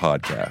get your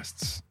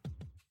podcasts.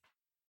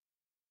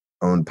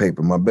 On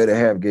paper, my better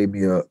half gave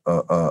me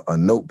a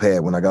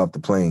notepad when I got off the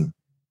plane.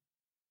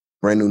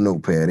 Brand new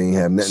notepad, ain't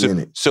have nothing in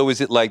it. So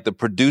is it like the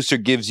producer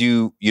gives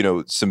you,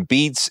 some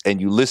beats and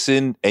you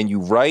listen and you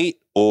write,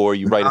 or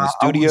you write in the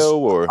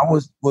studio?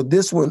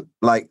 This one,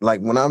 like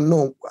when I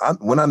know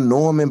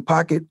I'm in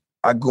pocket,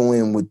 I go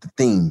in with the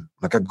theme.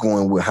 Like I go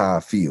in with how I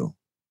feel.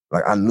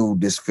 Like I knew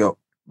this felt.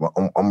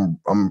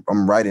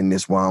 I'm writing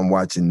this while I'm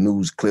watching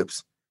news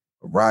clips,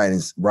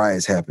 riots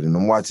happening.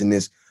 I'm watching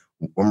this.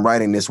 I'm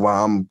writing this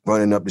while I'm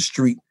running up the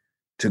street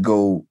to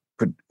go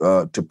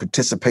to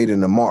participate in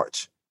the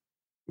march.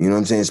 You know what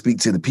I'm saying? Speak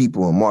to the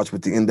people and march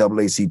with the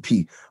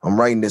NAACP. I'm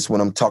writing this when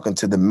I'm talking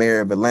to the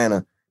mayor of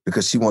Atlanta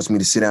because she wants me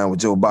to sit down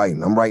with Joe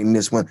Biden. I'm writing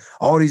this when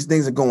all these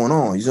things are going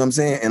on. You know what I'm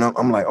saying? And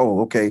I'm like,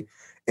 oh, okay.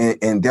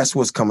 And that's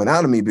what's coming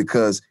out of me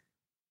because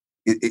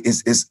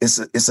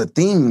it's a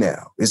theme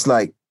now. It's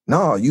like,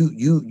 no,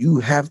 you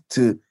have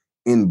to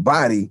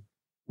embody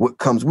what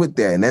comes with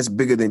that. And that's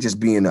bigger than just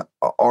being an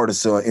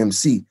artist or an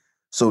MC.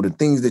 So the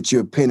things that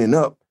you're pinning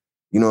up,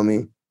 you know what I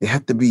mean? They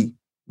have to be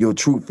your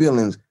true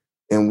feelings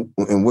and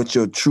what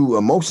your true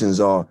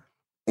emotions are.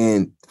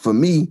 And for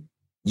me,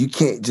 you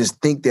can't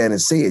just think that and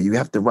say it. You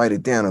have to write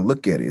it down and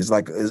look at it. It's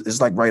like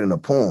writing a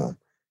poem.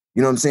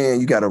 You know what I'm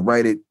saying? You got to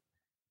write it,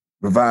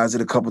 revise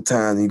it a couple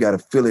times, and you got to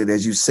feel it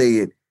as you say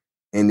it.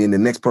 And then the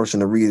next person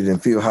to read it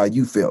and feel how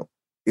you felt.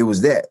 It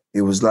was that.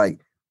 It was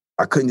like,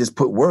 I couldn't just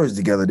put words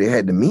together. They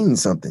had to mean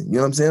something. You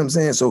know what I'm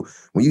saying? So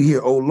when you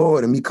hear, oh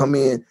Lord, and me come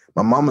in,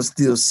 my mama's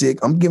still sick.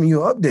 I'm giving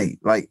you an update.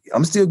 Like,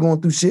 I'm still going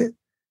through shit.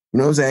 You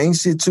know what I'm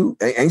saying?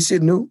 Ain't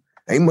shit new.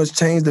 Ain't much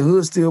change. The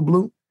hood still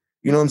blue.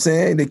 You know what I'm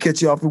saying? They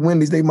catch you off at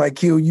Wendy's, they might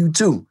kill you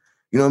too.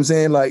 You know what I'm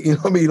saying? Like, you know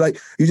what I mean? Like,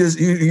 you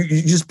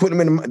just put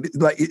them in,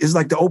 like, it's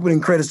like the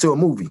opening credits to a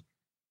movie.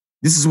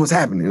 This is what's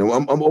happening.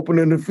 I'm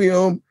opening the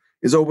film,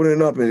 it's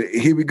opening up, and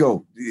here we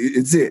go.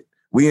 It's it.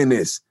 We in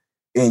this.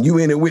 And you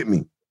in it with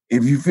me,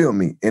 if you feel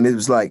me. And it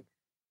was like,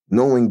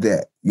 knowing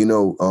that,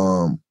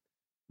 when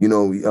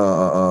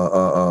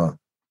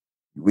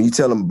you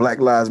tell them Black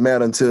Lives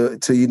Matter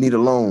until you need a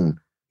loan,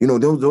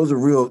 those are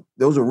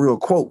real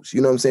quotes.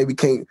 You know what I'm saying? We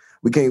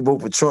can't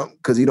vote for Trump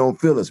because he don't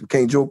feel us. We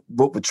can't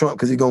vote for Trump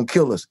because he gonna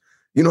kill us.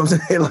 You know what I'm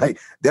saying? Like,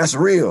 that's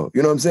real.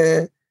 You know what I'm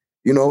saying?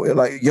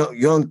 Like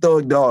young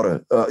thug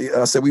daughter.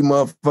 I said, we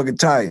motherfucking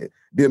tired.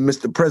 Dear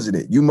Mr.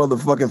 President, you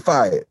motherfucking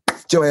fired.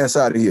 Get your ass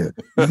out of here.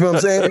 You feel what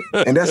I'm saying?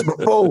 And that's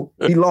before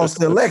he lost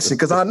the election,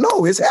 because I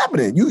know it's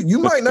happening. You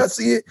might not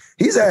see it.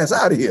 He's ass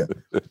out of here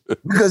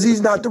because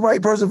he's not the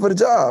right person for the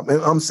job.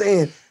 And I'm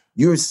saying,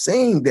 you're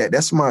saying that.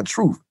 That's my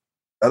truth.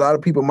 A lot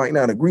of people might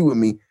not agree with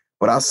me,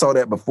 but I saw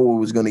that before it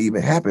was going to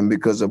even happen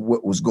because of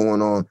what was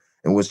going on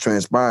and what's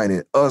transpiring.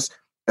 And us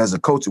as a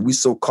culture, we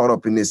so caught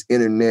up in this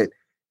internet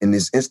and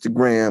this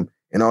Instagram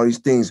and all these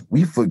things,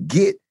 we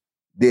forget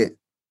that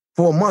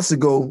 4 months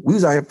ago, we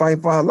was out here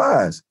fighting for our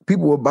lives.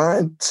 People were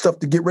buying stuff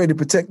to get ready to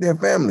protect their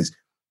families.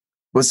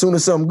 But as soon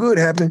as something good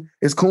happened,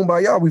 it's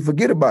kumbaya, we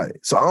forget about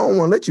it. So I don't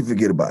want to let you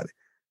forget about it.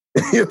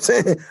 You know what I'm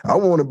saying? I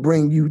want to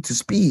bring you to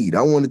speed.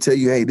 I want to tell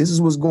you, hey, this is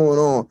what's going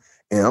on,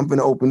 and I'm going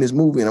to open this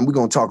movie, and we're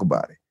going to talk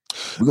about it.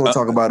 We're going to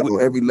talk about it on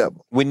every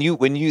level. When you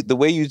the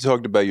way you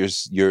talked about your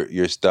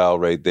style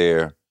right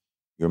there,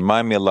 you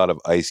remind me a lot of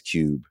Ice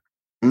Cube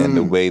and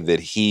the way that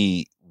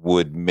he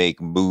would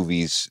make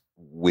movies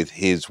with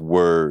his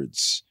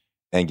words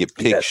and get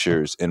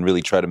pictures and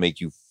really try to make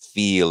you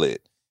feel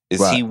it.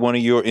 Is he one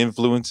of your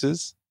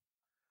influences?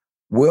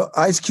 Well,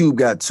 Ice Cube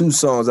got 2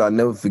 songs I'll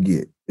never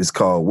forget. It's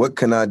called "What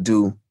Can I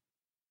Do,"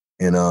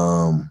 and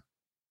I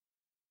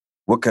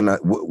think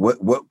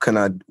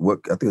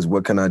it's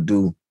 "What Can I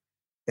Do,"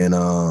 and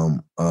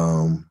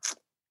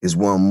is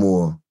one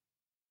more.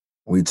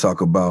 We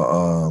talk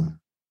about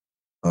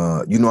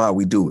you know how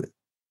we do it,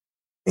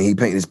 and he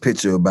painted this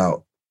picture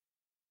about,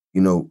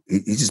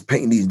 he's just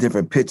painting these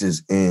different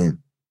pictures, and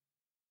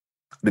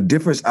the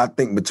difference I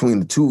think between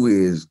the two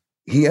is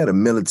he had a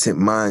militant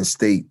mind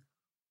state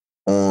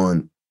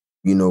on,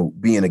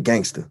 being a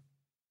gangster.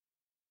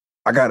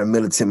 I got a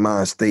militant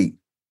mind state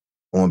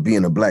on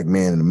being a Black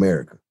man in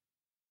America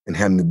and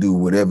having to do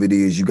whatever it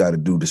is you got to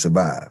do to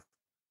survive.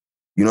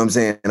 You know what I'm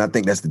saying? And I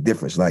think that's the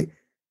difference. Like,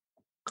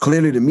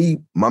 clearly to me,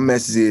 my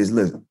message is,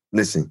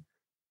 listen,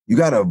 you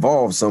got to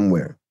evolve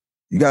somewhere.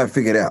 You got to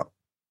figure it out.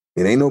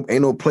 It ain't no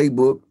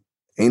playbook,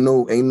 ain't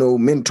no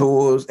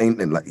mentors,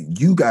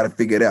 you got to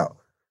figure it out.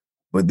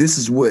 But this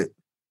is what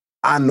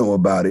I know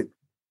about it,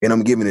 and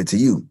I'm giving it to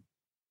you.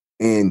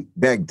 And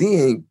back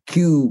then,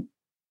 Q,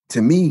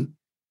 to me,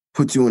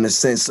 put you in a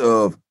sense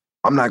of,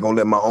 I'm not going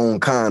to let my own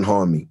kind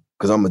harm me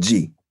because I'm a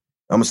G.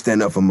 I'm going to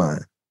stand up for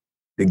mine.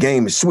 The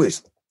game is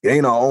switched. It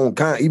ain't our own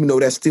kind, even though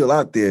that's still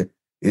out there.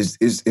 It's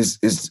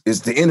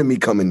the enemy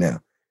coming now.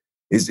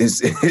 It's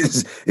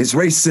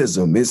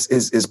racism.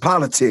 It's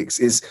politics.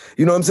 It's,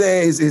 you know what I'm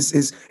saying?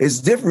 It's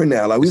different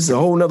now. Like, it's a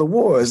whole nother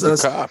war. It's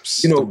us, the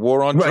cops. The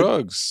war on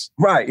drugs.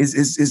 Right.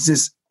 It's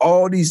just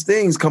all these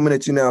things coming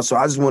at you now. So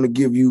I just want to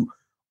give you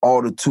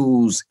all the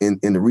tools and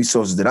the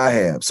resources that I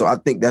have. So I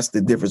think that's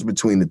the difference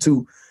between the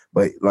two.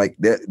 But like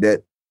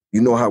that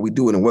you know how we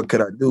do it, and What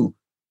Could I Do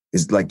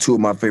is like 2 of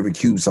my favorite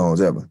Cube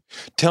songs ever.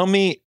 Tell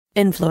me.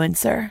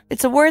 Influencer.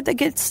 It's a word that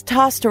gets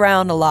tossed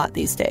around a lot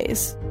these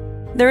days.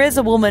 There is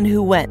a woman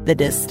who went the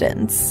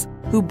distance,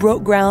 who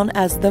broke ground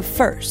as the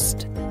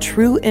first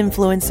true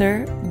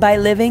influencer by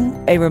living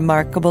a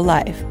remarkable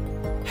life.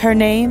 Her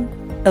name,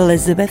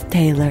 Elizabeth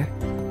Taylor.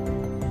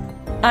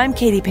 I'm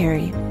Katy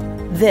Perry.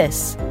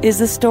 This is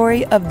the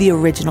story of the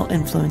original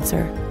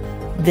influencer.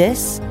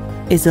 This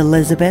is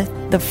Elizabeth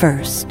the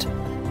First.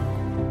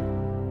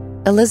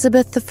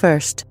 Elizabeth the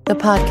First, the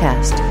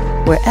podcast,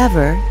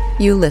 wherever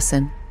you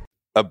listen.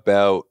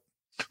 About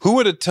who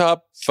are the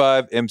top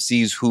 5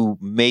 MCs who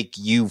make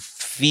you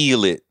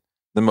feel it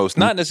the most?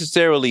 Not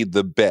necessarily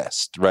the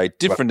best, right?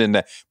 Different than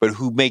that, but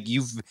who make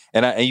you,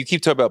 and you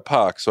keep talking about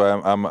Pac, so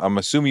I'm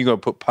assuming you're going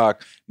to put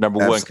Pac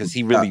number 1 because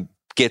he really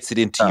gets it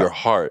into your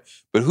heart.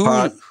 But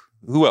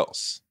who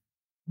else?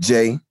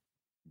 Jay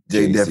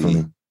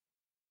definitely.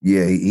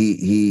 Yeah,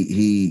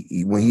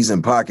 he when he's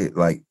in pocket,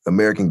 like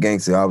American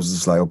Gangster, I was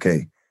just like,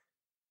 okay,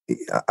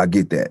 I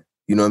get that.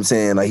 You know what I'm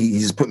saying? Like, he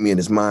just put me in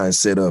this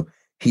mindset of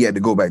he had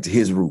to go back to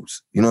his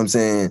roots. You know what I'm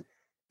saying?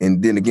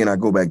 And then again, I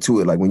go back to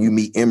it. Like, when you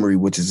meet Emery,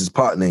 which is his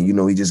partner, he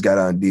just got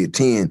out and did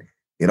 10,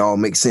 it all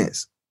makes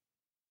sense.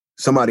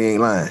 Somebody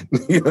ain't lying.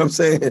 You know what I'm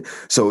saying?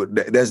 So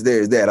there's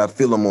that. I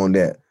feel him on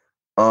that.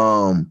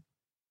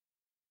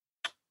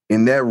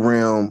 In that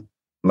realm,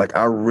 like,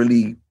 I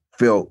really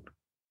felt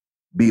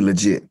Be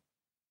Legit.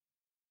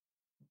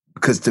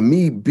 Because to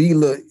me,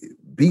 Bila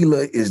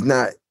is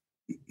not,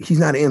 he's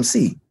not an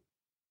MC.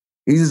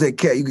 He's just that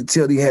cat. You could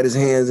tell he had his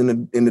hands in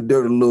the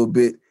dirt a little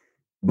bit,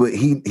 but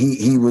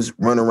he was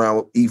running around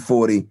with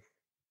E40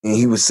 and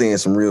he was saying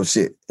some real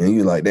shit. And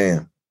you're like,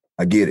 damn,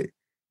 I get it.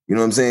 You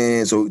know what I'm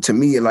saying? So to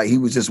me, like, he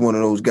was just one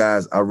of those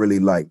guys I really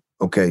like,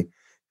 okay,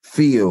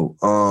 feel.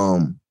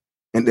 And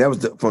that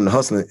was from the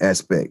hustling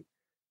aspect.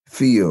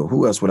 Feel.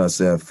 Who else would I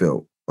say I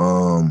felt?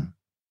 On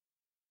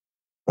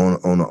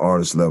the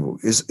artist level.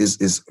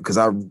 It's because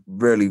I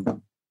rarely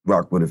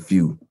rock with a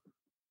few.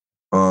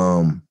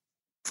 I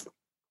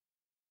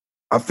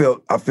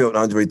felt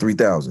Andre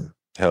 3000.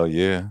 Hell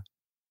yeah.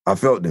 I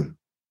felt him.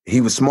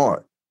 He was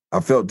smart. I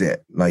felt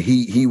that. Like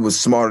he was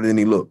smarter than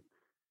he looked.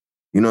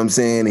 You know what I'm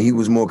saying? And he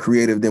was more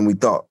creative than we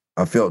thought.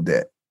 I felt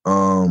that.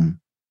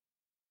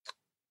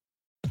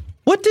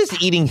 What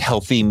does eating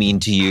healthy mean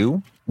to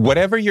you?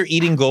 Whatever your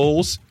eating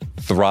goals,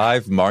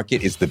 Thrive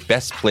Market is the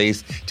best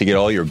place to get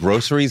all your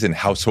groceries and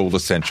household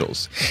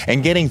essentials.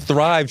 And getting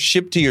Thrive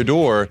shipped to your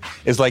door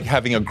is like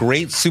having a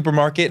great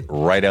supermarket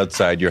right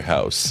outside your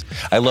house.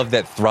 I love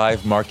that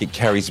Thrive Market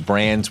carries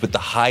brands with the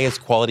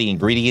highest quality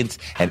ingredients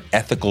and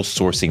ethical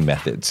sourcing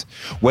methods.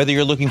 Whether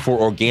you're looking for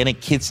organic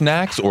kid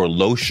snacks or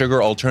low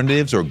sugar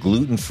alternatives or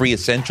gluten-free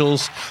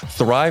essentials,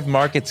 Thrive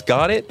Market's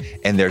got it,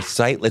 and their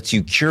site lets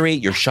you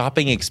curate your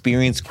shopping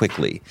experience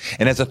quickly.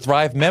 And as a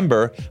Thrive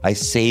member, I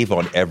save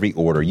on every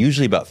order,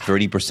 usually about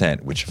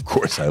 30%, which of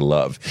course I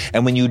love.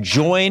 And when you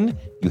join,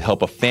 you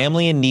help a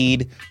family in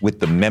need with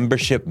the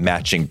membership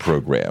matching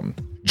program.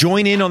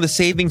 Join in on the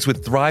savings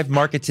with Thrive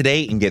Market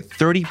today and get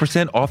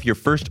 30% off your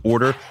first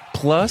order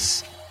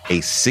plus a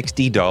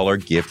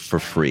 $60 gift for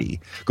free.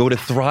 Go to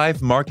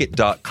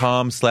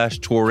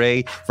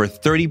thrivemarket.com/Toure for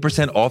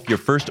 30% off your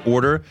first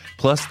order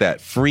plus that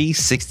free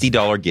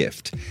 $60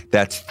 gift.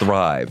 That's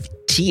Thrive,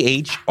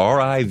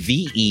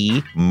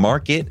 THRIVE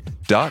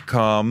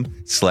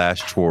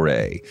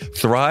market.com/Toure.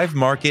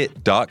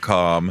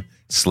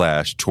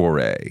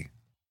 thrivemarket.com/Toure.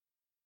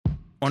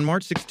 On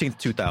March 16,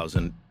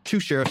 2000, 2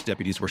 sheriff's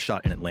deputies were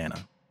shot in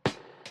Atlanta.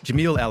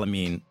 Jamil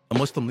Al-Amin, a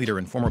Muslim leader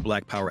and former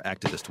Black Power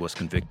activist, was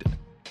convicted.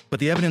 But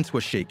the evidence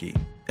was shaky,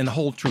 and the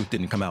whole truth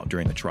didn't come out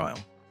during the trial.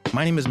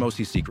 My name is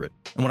Mosi Secret,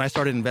 and when I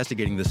started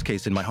investigating this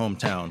case in my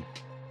hometown,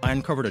 I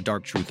uncovered a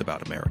dark truth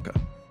about America.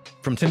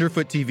 From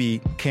Tenderfoot TV,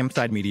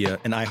 Campside Media,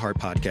 and iHeart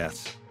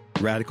Podcasts,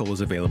 Radical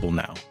is available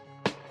now.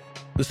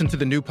 Listen to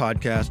the new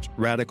podcast,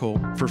 Radical,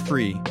 for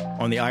free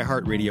on the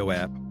iHeart Radio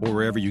app or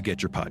wherever you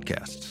get your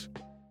podcasts.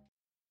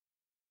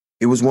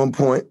 It was one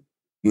point,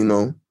 you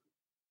know,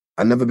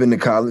 I never been to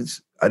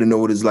college. I didn't know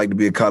what it's like to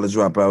be a college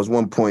dropout. It was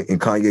one point in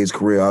Kanye's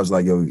career, I was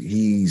like, yo,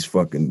 he's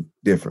fucking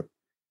different.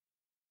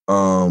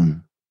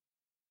 Who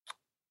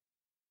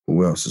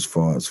else as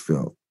far as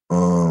felt?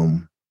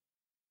 One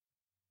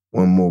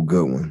more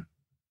good one.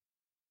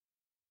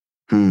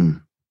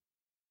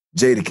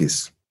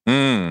 Jadakiss.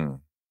 I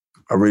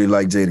really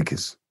like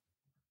Jadakiss.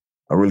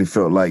 I really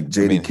felt like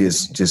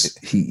Jadakiss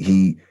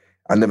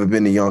I never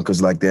been to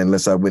Yonkers like that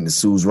unless I went to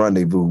Sue's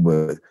Rendezvous,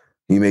 but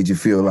he made you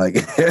feel like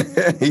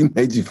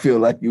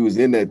you was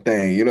in that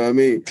thing. You know what I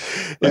mean?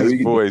 Like,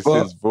 his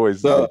voice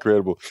is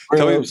incredible.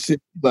 Tell me, shit,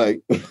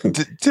 like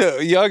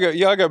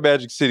y'all got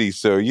Magic City,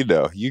 so you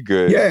know you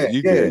good. Yeah,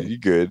 you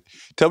good.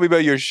 Tell me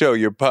about your show.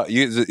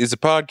 It's a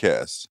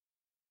podcast.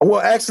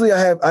 Well, actually,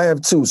 I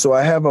have two. So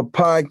I have a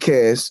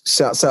podcast.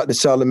 Shouts out to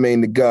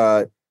Charlemagne the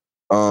God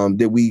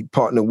that we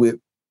partner with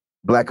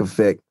Black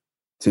Effect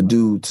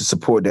to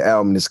support the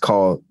album. It's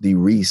called the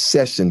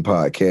Recession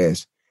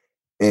Podcast.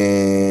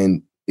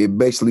 And it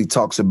basically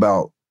talks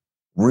about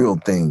real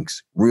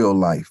things, real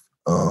life,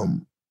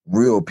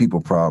 real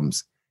people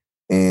problems.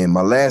 And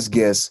my last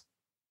guest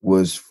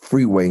was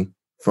Freeway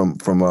from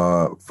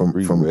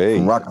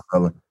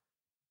Rockefeller.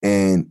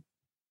 And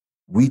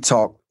we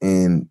talked,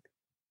 and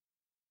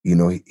you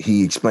know,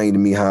 he explained to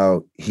me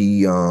how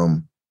he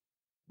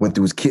went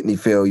through his kidney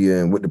failure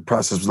and what the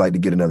process was like to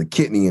get another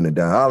kidney and a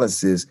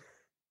dialysis.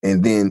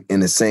 And then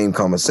in the same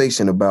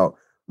conversation about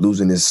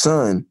losing his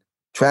son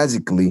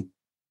tragically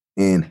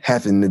and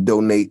having to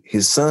donate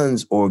his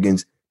son's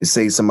organs to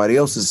save somebody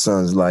else's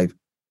son's life.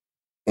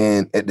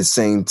 And at the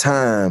same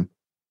time,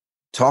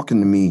 talking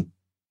to me,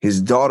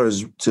 his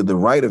daughter's to the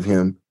right of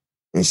him,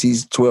 and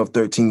she's 12,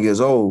 13 years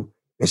old,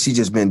 and she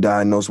just been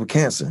diagnosed with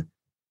cancer.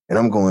 And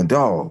I'm going,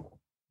 dog,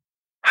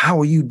 how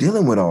are you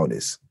dealing with all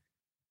this?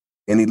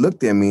 And he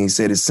looked at me and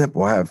said, it's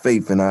simple. I have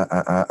faith and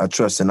I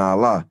trust in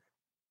Allah.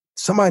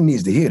 Somebody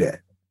needs to hear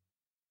that.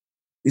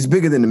 It's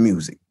bigger than the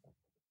music.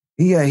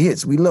 He had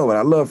hits. We love it.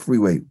 I love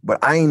Freeway,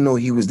 but I didn't know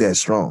he was that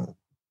strong.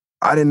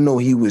 I didn't know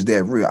he was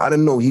that real. I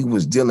didn't know he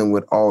was dealing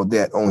with all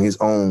that on his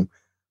own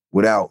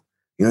without,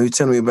 you know, you're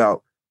telling me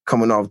about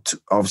coming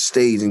off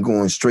stage and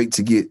going straight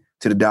to get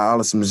to the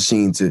dialysis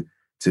machine to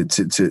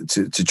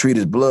treat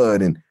his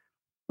blood. And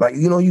like,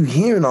 you know, you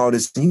hearing all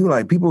this, and you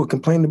like, people are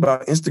complaining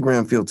about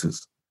Instagram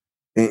filters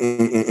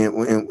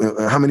and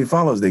how many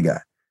followers they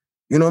got.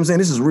 You know what I'm saying?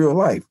 This is real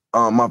life.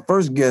 My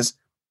first guest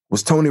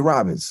was Tony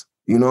Robbins.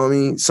 You know what I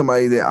mean?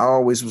 Somebody that I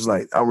always was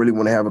like, I really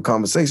want to have a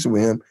conversation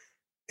with him.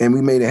 And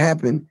we made it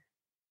happen.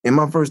 And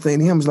my first thing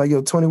to him was like,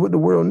 yo, Tony, what the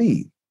world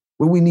need?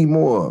 What we need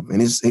more of?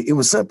 And it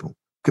was simple,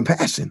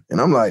 compassion. And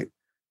I'm like,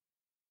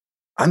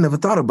 I never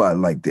thought about it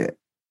like that.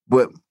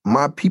 but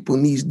my people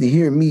needs to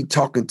hear me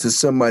talking to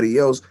somebody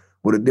else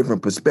with a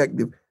different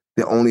perspective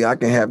that only I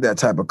can have that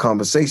type of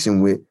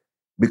conversation with,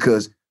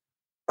 because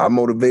I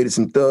motivated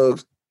some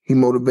thugs, he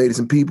motivated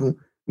some people.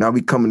 Now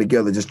we coming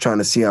together just trying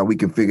to see how we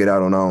can figure it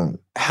out on our own.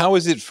 How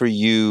is it for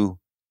you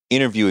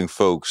interviewing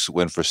folks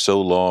when for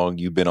so long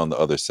you've been on the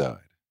other side?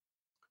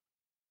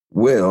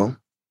 Well,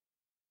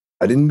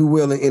 I didn't do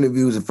well in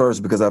interviews at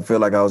first because I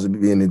felt like I was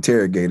being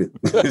interrogated.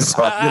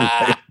 So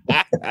I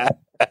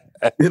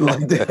feel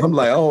like that. I'm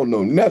like, I don't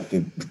know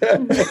nothing.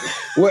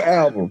 What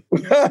album?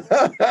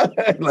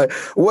 Like,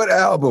 what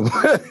album?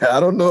 I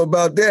don't know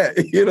about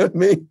that. You know what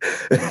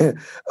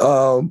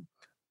I mean?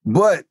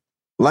 But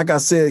like I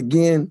said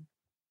again,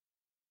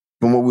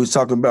 from what we was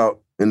talking about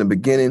in the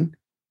beginning,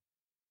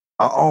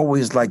 I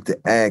always like to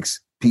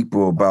ask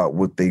people about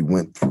what they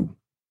went through,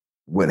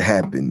 what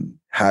happened,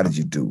 how did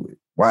you do it,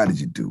 why did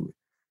you do it?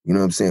 You know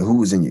what I'm saying? Who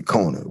was in your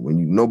corner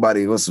when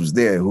nobody else was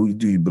there? Who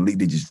do you believe?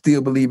 Did you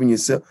still believe in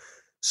yourself?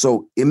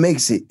 So it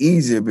makes it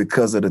easier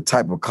because of the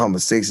type of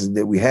conversations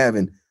that we have,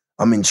 and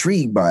I'm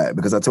intrigued by it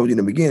because I told you in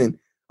the beginning,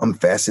 I'm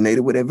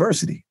fascinated with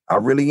adversity. I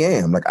really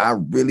am. Like, I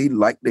really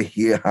like to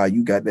hear how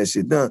you got that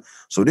shit done.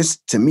 So this,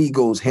 to me,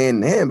 goes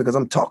hand in hand because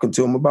I'm talking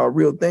to them about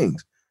real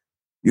things.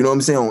 You know what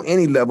I'm saying? On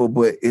any level,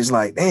 but it's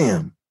like,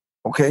 damn,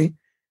 okay.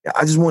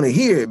 I just want to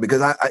hear it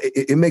because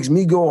it makes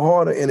me go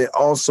harder, and it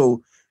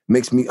also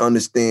makes me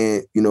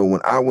understand, you know,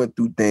 when I went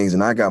through things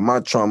and I got my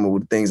trauma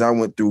with things I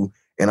went through,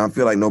 and I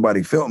feel like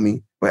nobody felt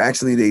me, but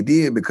actually they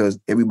did because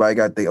everybody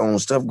got their own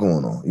stuff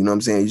going on. You know what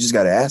I'm saying? You just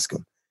got to ask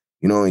them.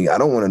 You know, I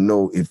don't want to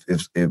know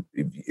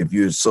if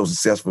you're so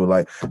successful.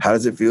 Like, how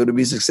does it feel to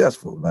be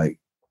successful? Like,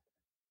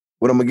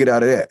 what I'm gonna get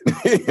out of that?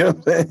 You know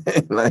what I'm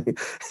saying? Like,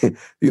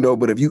 you know,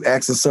 but if you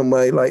asking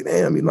somebody like,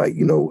 damn, I mean, like,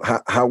 you know,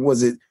 how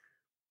was it?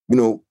 You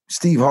know,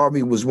 Steve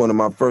Harvey was one of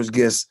my first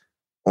guests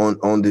on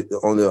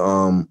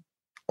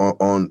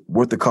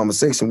Worth the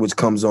Conversation, which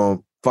comes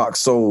on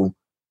Fox Soul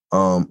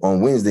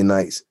on Wednesday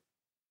nights.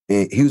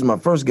 And he was my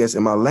first guest,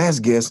 and my last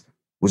guest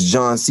was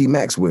John C.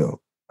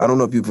 Maxwell. I don't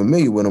know if you're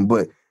familiar with him,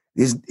 but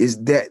it's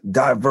that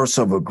diverse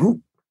of a group,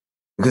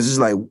 because it's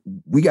like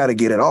we got to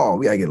get it all.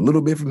 We got to get a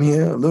little bit from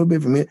here, a little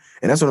bit from here,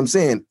 and that's what I'm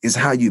saying. Is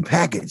how you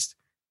packaged.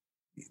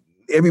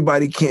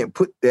 Everybody can't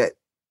put that.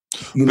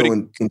 You but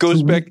know, it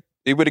goes back.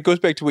 But it goes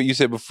back to what you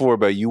said before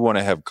about you want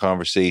to have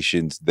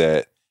conversations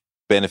that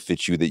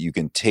benefit you, that you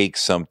can take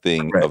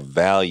something of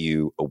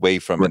value away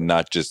from and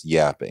not just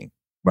yapping.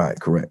 Right.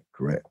 Correct.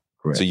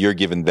 So you're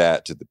giving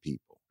that to the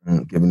people.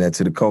 Giving that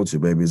to the culture,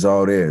 baby. It's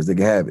all theirs. They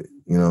can have it,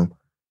 you know?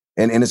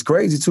 And it's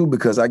crazy, too,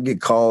 because I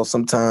get calls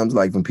sometimes,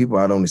 like, from people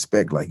I don't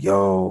expect, like,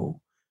 yo,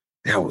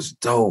 that was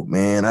dope,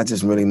 man. I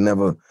just really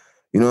never,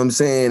 you know what I'm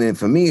saying? And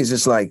for me, it's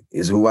just like,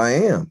 it's who I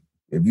am.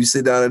 If you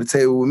sit down at the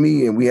table with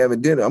me and we have a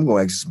dinner, I'm going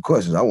to ask you some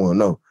questions. I want to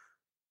know.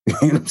 You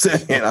know what I'm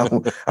saying?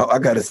 I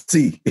got to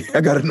see.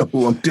 I got to know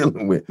who I'm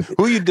dealing with.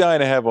 Who you dying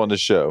to have on the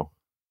show?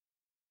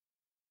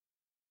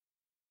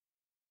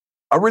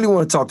 I really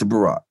want to talk to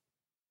Barack.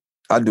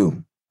 I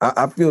do.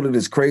 I feel that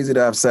it's crazy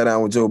that I've sat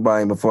down with Joe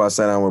Biden before I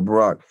sat down with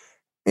Barack.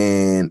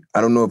 And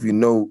I don't know if you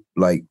know,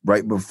 like,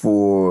 right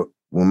before,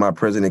 when my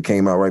president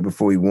came out, right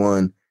before he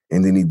won,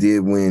 and then he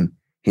did win,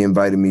 he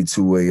invited me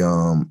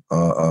to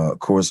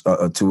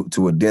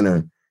to a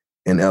dinner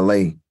in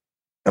LA.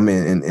 I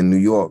mean, in New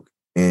York.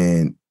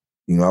 And,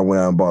 you know, I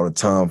went out and bought a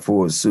Tom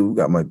Ford suit,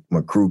 got my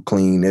crew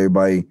clean,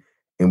 everybody.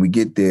 And we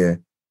get there,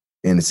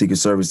 and the Secret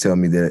Service tell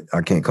me that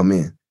I can't come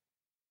in.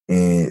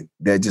 And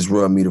that just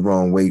rubbed me the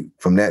wrong way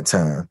from that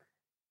time.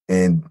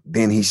 And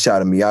then he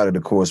shouted me out at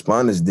the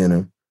correspondence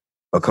dinner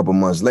a couple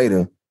months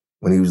later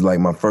when he was like,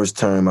 my first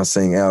term, I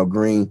sang Al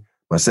Green.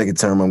 My second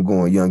term, I'm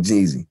going Young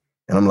Jeezy.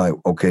 And I'm like,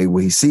 okay,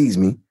 well, he sees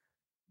me,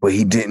 but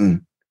he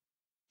didn't.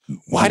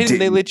 Why didn't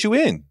they let you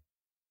in?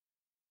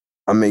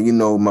 I mean, you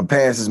know, my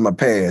past is my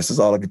past. That's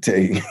all I can tell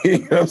you. You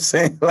know what I'm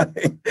saying?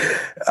 Like,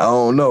 I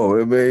don't know.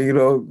 I mean, you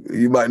know,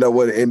 you might know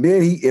what. And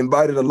then he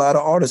invited a lot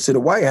of artists to the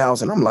White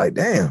House, and I'm like,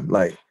 damn,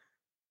 like,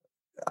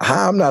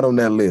 how I'm not on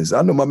that list?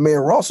 I know my man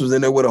Ross was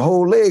in there with a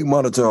whole leg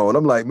monitor on.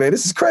 I'm like, man,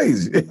 this is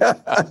crazy. You know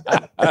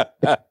what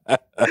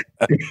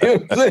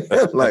I'm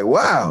saying? Like,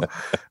 wow.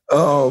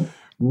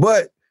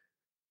 But,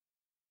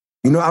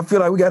 you know, I feel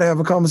like we got to have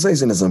a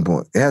conversation at some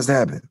point. It has to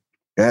happen.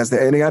 It has to,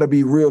 and it got to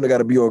be real. And it got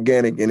to be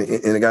organic, and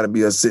it got to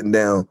be us sitting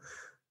down,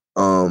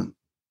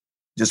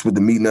 just with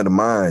the meeting of the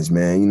minds,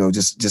 man. You know,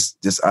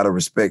 just out of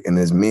respect and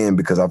as men,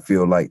 because I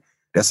feel like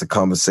that's a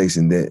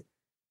conversation that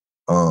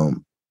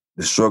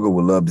the struggle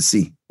would love to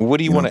see. What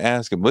do you want to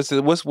ask him?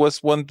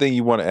 What's one thing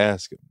you want to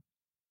ask him?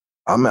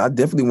 I mean, I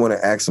definitely want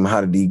to ask him,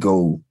 how did he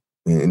go?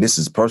 And this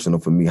is personal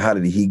for me. How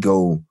did he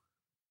go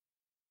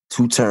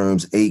 2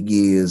 terms, 8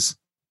 years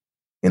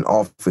in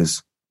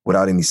office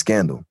without any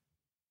scandal?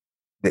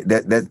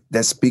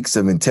 That speaks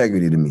of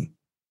integrity to me.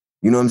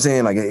 You know what I'm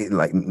saying?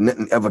 Like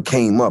nothing ever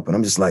came up, and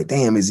I'm just like,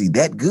 damn, is he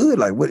that good?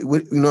 Like, what?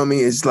 You know what I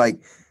mean? It's like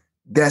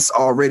that's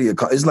already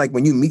it's like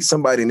when you meet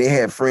somebody and they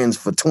had friends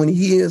for 20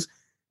 years,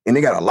 and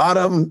they got a lot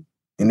of them,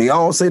 and they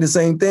all say the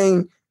same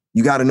thing.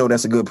 You got to know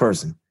that's a good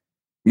person.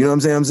 You know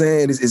what I'm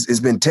saying? It's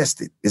been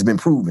tested. It's been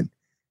proven.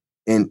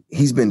 And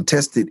he's been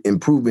tested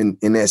and proven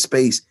in that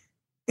space,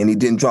 and he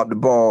didn't drop the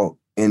ball,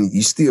 and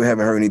you still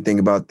haven't heard anything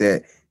about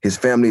that. His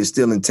family is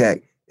still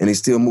intact, and they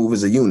still move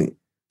as a unit.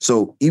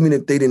 So even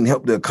if they didn't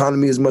help the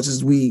economy as much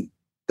as we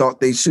thought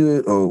they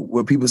should, or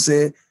what people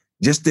said,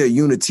 just their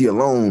unity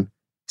alone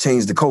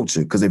changed the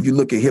culture. Because if you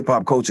look at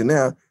hip-hop culture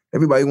now,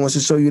 everybody wants to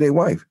show you their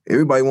wife.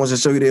 Everybody wants to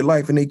show you their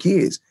life and their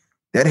kids.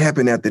 That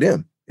happened after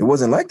them. It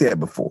wasn't like that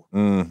before.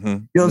 Mm-hmm.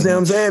 You know what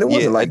I'm saying? It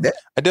wasn't like that.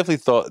 I definitely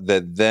thought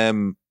that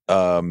them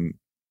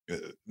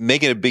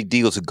making a big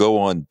deal to go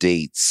on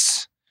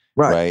dates,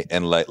 right?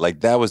 And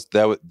like that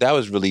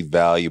was really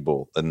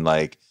valuable. And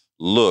like,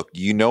 look,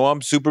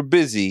 I'm super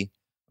busy.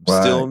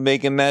 I'm still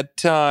making that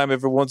time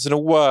every once in a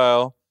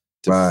while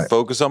to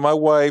focus on my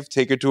wife,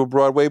 take her to a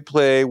Broadway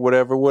play,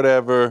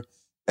 whatever.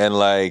 And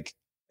like,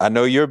 I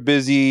know you're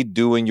busy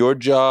doing your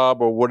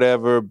job or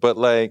whatever, but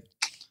like,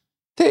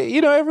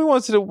 every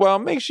once in a while,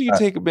 make sure you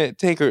take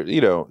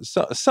her,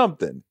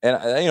 something. And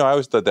I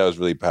always thought that was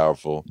really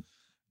powerful.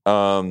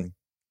 When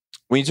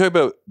you talk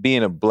about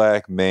being a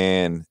black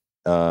man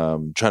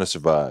trying to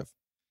survive,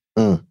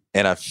 and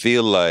I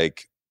feel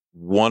like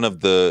one of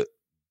the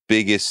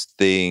biggest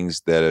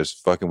things that is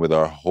fucking with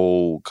our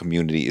whole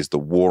community is the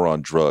war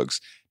on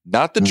drugs.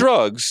 Not the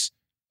drugs,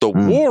 the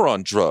war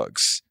on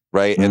drugs,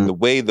 right? And the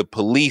way the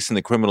police and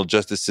the criminal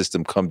justice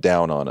system come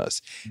down on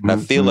us. And I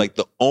feel like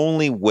the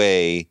only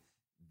way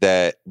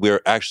that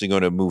we're actually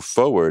going to move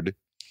forward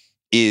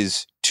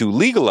is to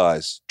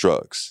legalize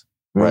drugs,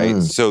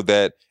 right? So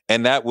that,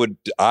 and that would,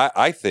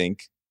 I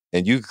think,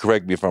 and you can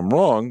correct me if I'm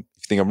wrong,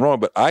 if you think I'm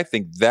wrong, but I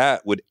think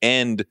that would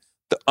end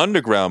the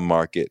underground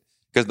market,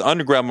 because the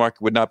underground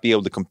market would not be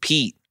able to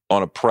compete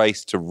on a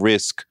price to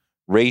risk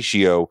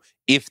ratio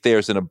if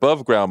there's an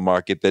above ground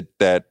market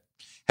that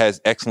has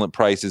excellent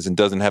prices and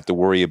doesn't have to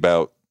worry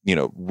about,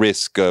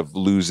 risk of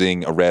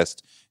losing,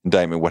 arrest,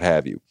 indictment, what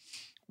have you.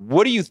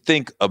 What do you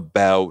think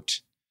about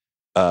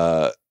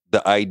the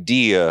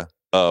idea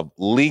of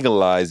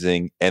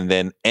legalizing and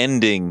then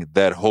ending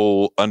that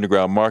whole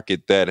underground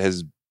market that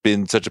has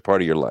been such a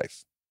part of your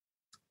life?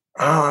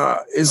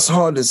 It's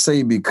hard to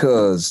say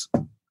because,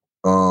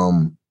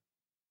 going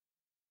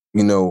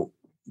to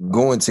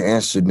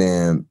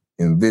Amsterdam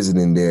and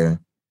visiting there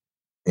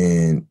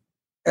and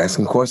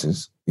asking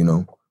questions, they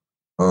don't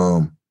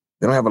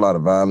have a lot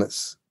of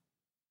violence.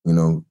 They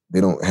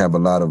don't have a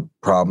lot of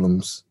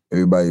problems.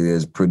 Everybody there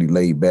is pretty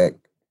laid back,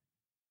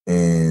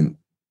 and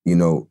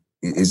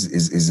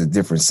it's a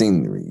different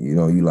scenery.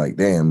 You like,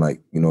 damn,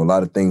 like, a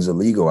lot of things are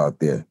legal out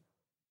there,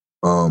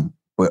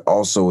 but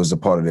also is a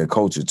part of their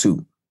culture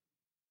too.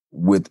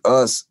 With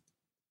us,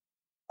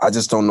 I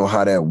just don't know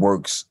how that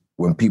works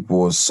when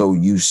people are so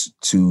used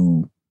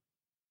to,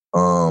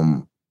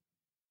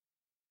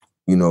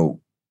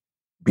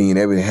 being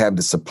able to have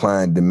the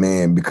supply and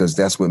demand, because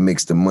that's what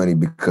makes the money,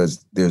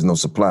 because there's no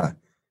supply.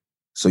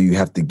 So you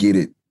have to get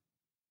it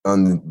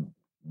on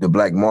the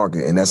black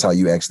market, and that's how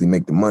you actually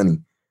make the money.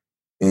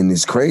 And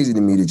it's crazy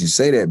to me that you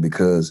say that,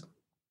 because,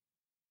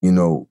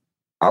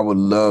 I would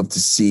love to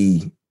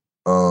see,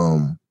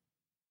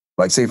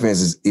 like, say, for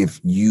instance, if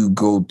you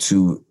go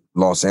to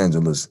Los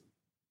Angeles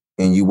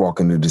and you walk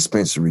into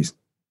dispensaries,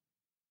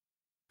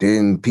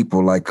 then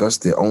people like us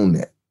that own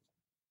that.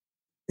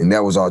 And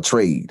that was our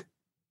trade.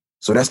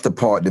 So that's the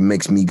part that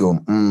makes me go,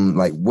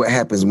 like, what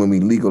happens when we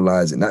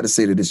legalize it? Not to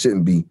say that it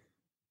shouldn't be,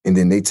 and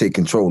then they take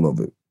control of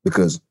it.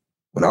 Because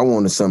when I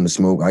wanted something to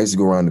smoke, I used to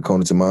go around the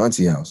corner to my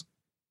auntie house.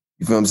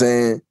 You feel what I'm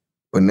saying?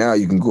 But now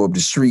you can go up the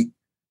street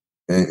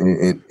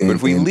and but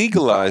if we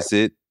legalize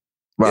it,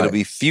 it'll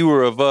be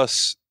fewer of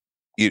us,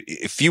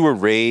 fewer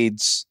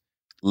raids,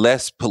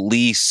 less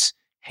police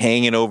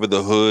hanging over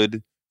the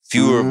hood,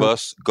 fewer of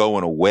us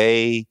going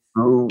away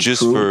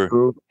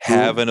for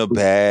having a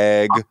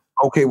bag.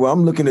 Okay, well,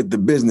 I'm looking at the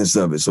business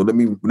of it. So let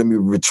me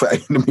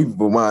retract, let me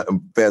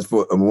fast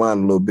forward,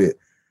 rewind a little bit.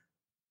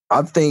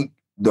 I think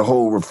the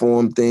whole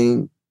reform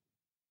thing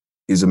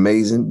is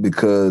amazing,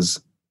 because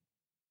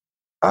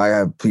I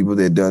have people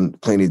that done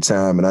plenty of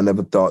time, and I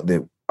never thought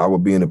that I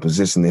would be in a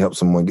position to help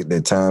someone get their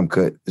time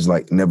cut. It's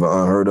like never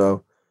unheard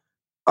of.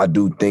 I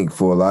do think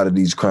for a lot of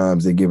these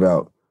crimes, they give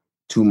out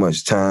too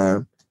much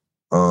time.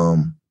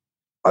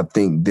 I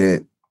think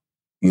that,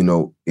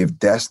 if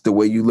that's the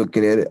way you're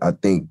looking at it, I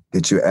think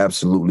that you're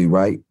absolutely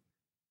right,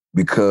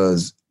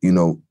 because,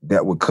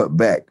 that would cut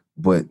back.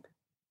 But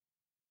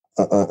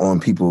on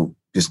people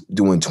just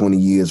doing 20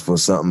 years for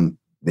something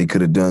they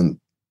could have done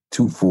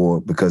 2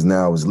 for, because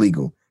now it's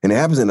legal. And it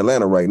happens in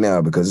Atlanta right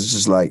now, because it's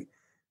just like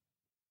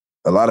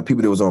a lot of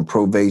people that was on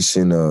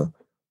probation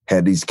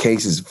had these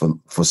cases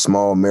for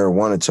small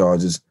marijuana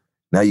charges.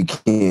 Now you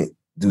can't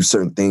do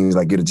certain things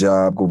like get a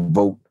job, go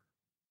vote,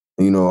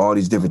 all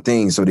these different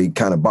things. So they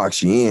kind of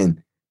box you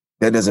in.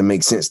 That doesn't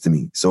make sense to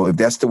me. So if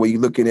that's the way you're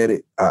looking at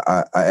it,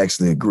 I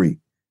actually agree.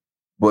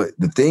 But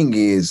the thing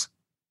is,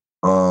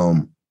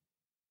 and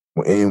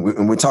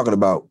we're talking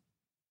about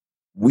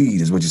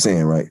weed is what you're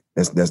saying, right?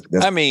 That's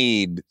I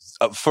mean,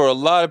 for a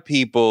lot of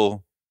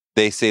people,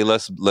 they say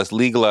let's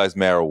legalize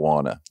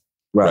marijuana,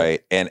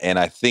 right? And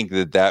I think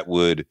that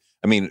would,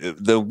 I mean,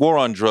 the war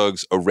on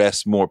drugs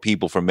arrests more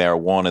people for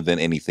marijuana than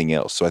anything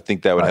else. So I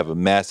think that would have a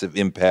massive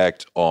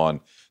impact on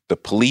the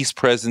police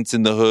presence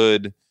in the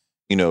hood,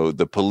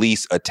 the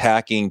police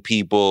attacking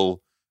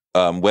people,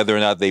 whether or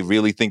not they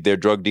really think they're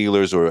drug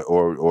dealers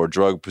or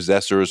drug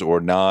possessors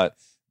or not,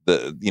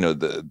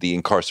 the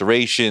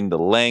incarceration, the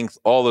length,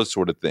 all those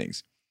sort of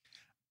things.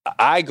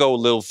 I go a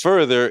little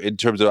further in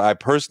terms of, I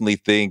personally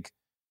think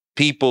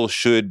people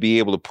should be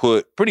able to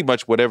put pretty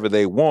much whatever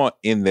they want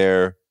in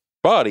their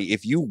body.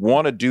 If you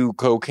want to do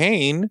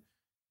cocaine,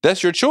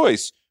 that's your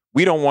choice.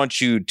 We don't want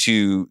you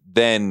to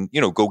then,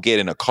 go get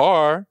in a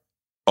car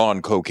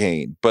on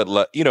cocaine. But,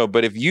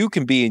 but if you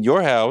can be in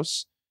your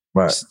house,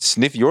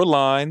 sniff your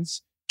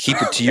lines,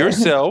 keep it to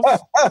yourself,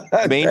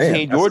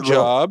 maintain your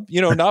job,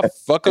 not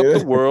fuck up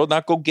the world,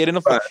 not go get in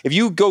a fight. If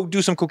you go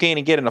do some cocaine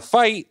and get in a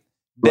fight,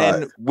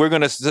 then we're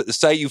going to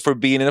cite you for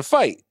being in a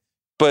fight.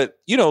 But,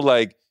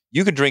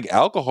 you can drink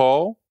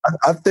alcohol.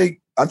 I think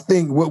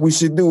what we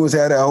should do is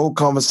have that whole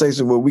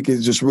conversation where we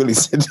can just really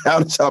sit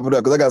down and chop it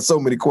up, because I got so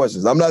many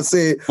questions. I'm not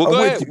saying. Well,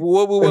 go ahead.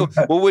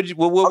 What would you?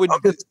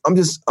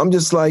 I'm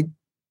just like,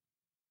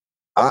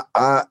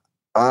 I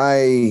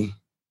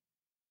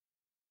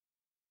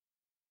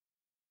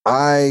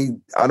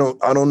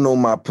don't know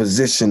my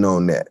position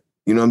on that.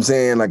 You know what I'm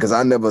saying? Like, because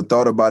I never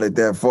thought about it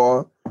that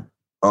far.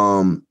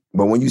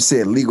 But when you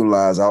said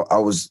legalize, I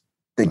was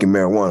thinking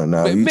marijuana.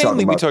 Now,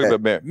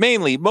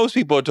 mainly, most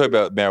people are talking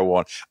about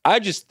marijuana. I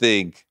just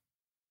think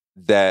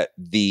that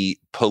the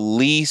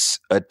police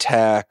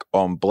attack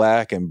on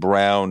Black and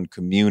brown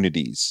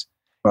communities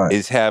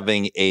is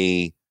having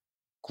a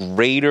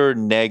greater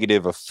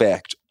negative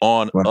effect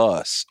on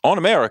us, on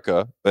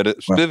America, but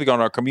specifically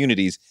on our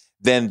communities,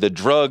 than the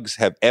drugs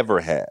have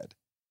ever had.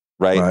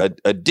 Right?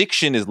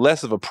 Addiction is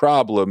less of a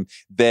problem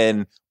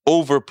than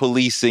over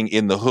policing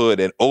in the hood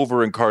and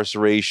over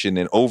incarceration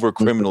and over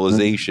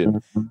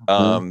criminalization,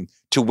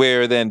 to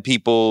where then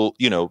people,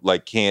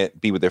 can't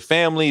be with their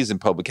families in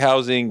public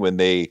housing when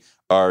they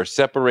are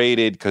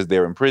separated because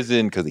they're in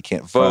prison, because they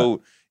can't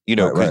vote,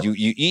 because you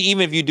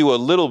even if you do a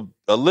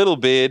little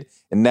bit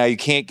and now you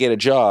can't get a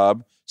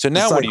job. So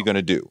now what are you going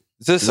to do?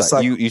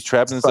 You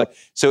trapped in the cycle.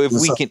 So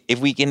if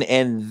we can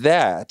end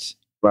that,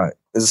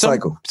 it's a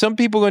cycle. Some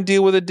people are going to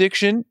deal with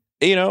addiction,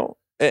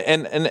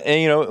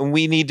 and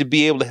we need to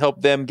be able to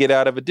help them get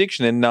out of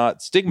addiction and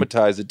not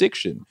stigmatize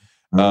addiction.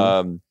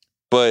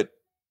 But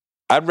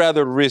I'd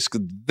rather risk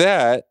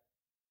that,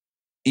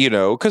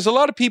 because a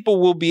lot of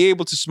people will be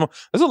able to smoke.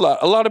 There's a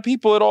lot of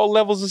people at all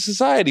levels of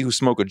society who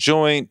smoke a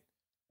joint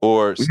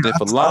or sniff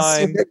a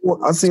line.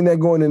 I've seen that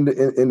going in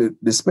the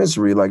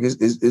dispensary. Like,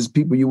 it's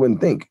people you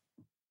wouldn't think.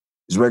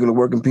 It's regular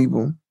working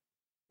people.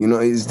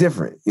 It's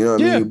different. You know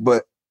what I mean?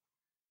 But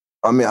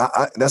I mean,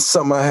 I that's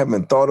something I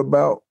haven't thought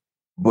about.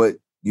 But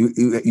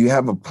you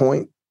have a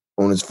point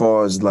on as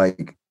far as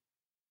like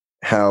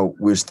how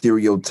we're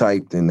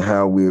stereotyped and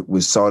how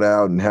we're sought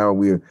out and how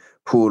we're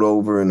pulled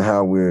over and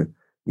how we're,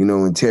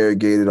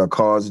 interrogated, our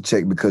cars are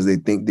checked because they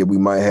think that we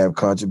might have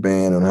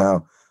contraband, and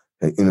how,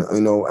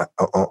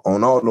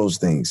 on all those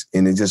things.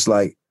 And it's just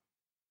like,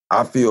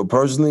 I feel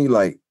personally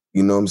like,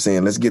 what I'm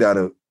saying, let's get out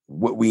of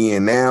what we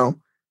in now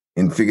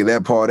and figure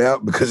that part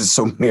out, because there's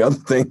so many other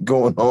things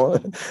going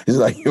on. It's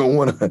like, you don't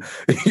want to,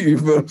 you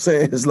feel what I'm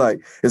saying? It's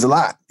like, it's a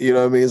lot. You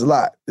know what I mean? It's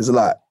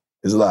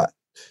a lot.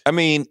 I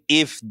mean,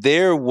 if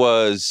there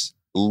was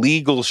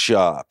legal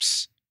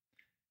shops,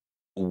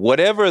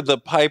 whatever the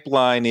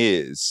pipeline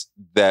is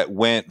that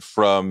went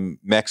from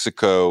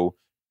Mexico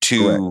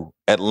to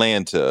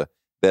Atlanta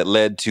that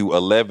led to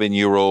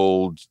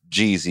 11-year-old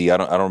Jeezy, I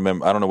don't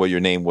remember, I don't know what your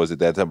name was at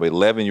that time, but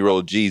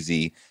 11-year-old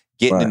Jeezy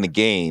getting in the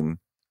game,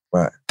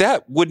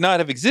 that would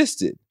not have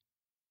existed.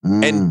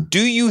 And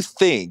do you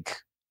think,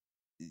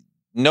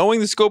 knowing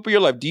the scope of your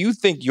life, do you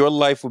think your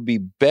life would be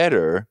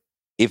better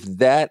if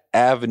that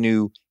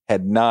avenue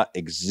had not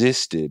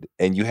existed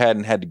and you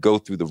hadn't had to go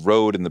through the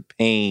road and the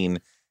pain,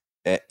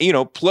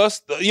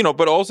 plus,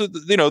 but also,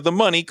 the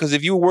money? Because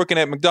if you were working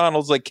at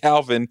McDonald's like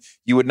Calvin,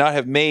 you would not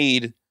have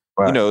made,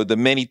 the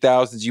many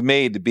thousands you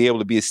made to be able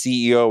to be a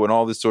CEO and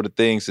all this sort of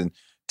things and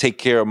take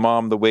care of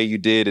mom the way you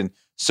did. And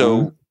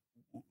so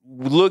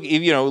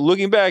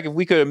looking back, if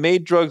we could have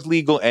made drugs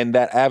legal and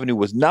that avenue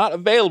was not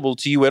available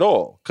to you at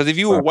all, because if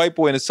you were a white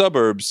boy in the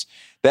suburbs,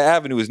 that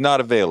avenue is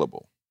not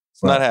available.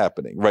 It's not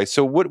happening, right?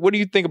 So what do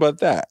you think about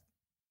that?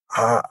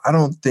 I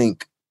don't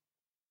think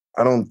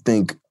I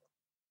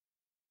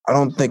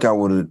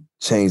would have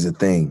changed a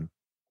thing.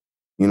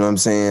 You know what I'm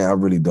saying? I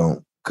really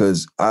don't.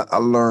 Because I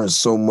learned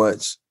so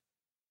much,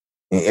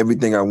 and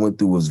everything I went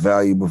through was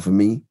valuable for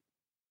me.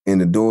 And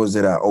the doors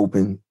that I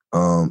opened,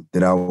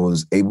 that I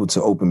was able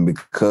to open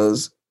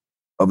because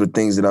of the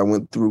things that I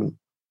went through,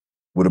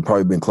 would have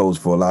probably been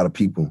closed for a lot of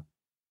people.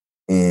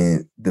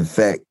 And the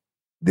fact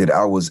that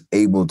I was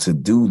able to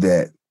do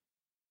that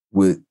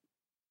with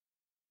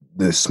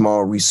the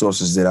small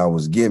resources that I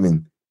was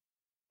given,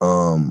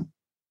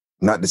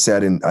 not to say I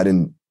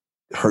didn't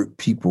hurt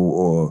people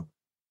or,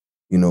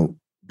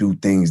 do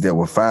things that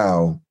were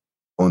foul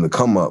on the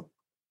come up.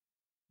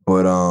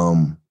 But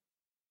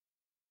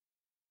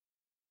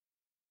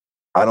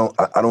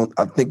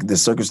I think the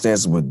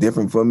circumstances were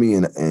different for me,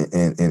 and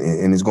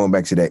it's going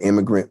back to that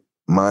immigrant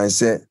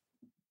mindset.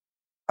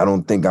 I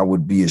don't think I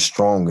would be as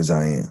strong as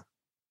I am.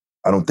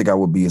 I don't think I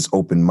would be as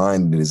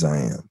open-minded as I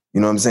am. You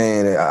know what I'm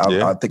saying?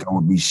 I think I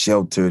would be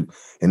sheltered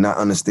and not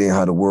understand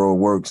how the world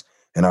works.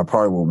 And I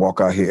probably would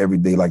walk out here every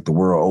day like the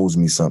world owes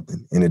me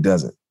something, and it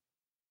doesn't.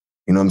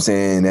 You know what I'm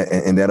saying?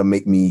 And that'll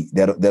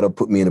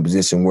put me in a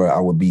position where I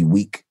would be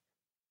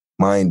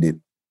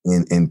weak-minded,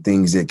 and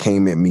things that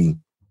came at me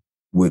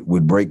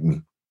would break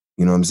me.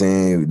 You know what I'm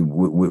saying?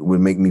 Would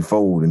make me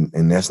fold,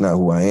 and that's not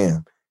who I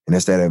am. And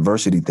that's that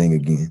adversity thing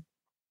again.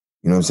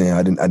 You know what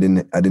I'm saying?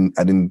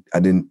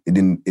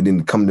 It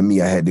didn't come to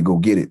me. I had to go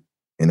get it,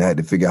 and I had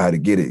to figure out how to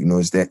get it. You know,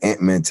 it's that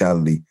ant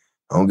mentality.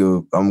 I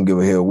don't give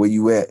a hell where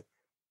you at.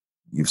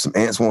 If some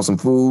ants want some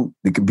food,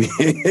 it could be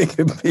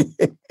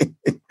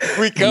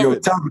we coming.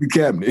 On top of the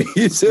cabinet.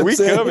 You see we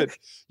coming.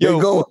 Yo,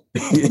 go.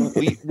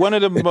 One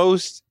of the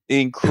most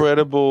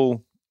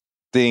incredible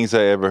things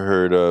I ever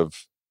heard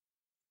of,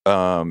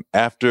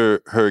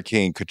 after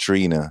Hurricane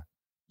Katrina,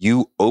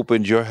 you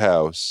opened your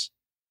house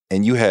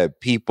and you had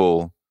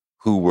people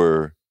who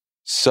were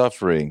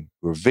suffering,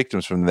 who were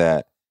victims from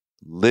that,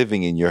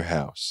 living in your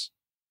house.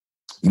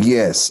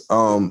 Yes.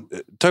 Talk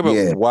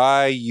about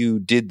why you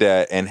did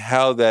that and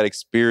how that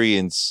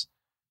experience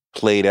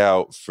played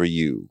out for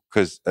you.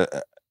 Because,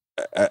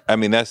 I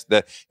mean, that's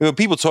that. You know,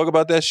 people talk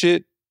about that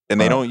shit and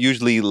they don't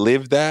usually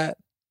live that.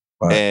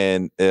 Right.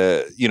 And,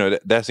 you know,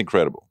 that's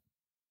incredible.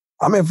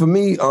 I mean, for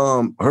me,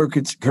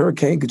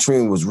 Hurricane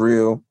Katrina was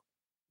real.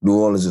 New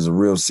Orleans is a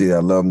real city. I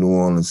love New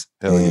Orleans.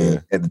 Hell yeah.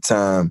 At the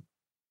time,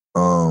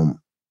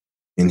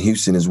 in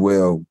Houston as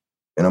well,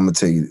 and I'm going to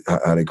tell you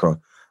how they call it.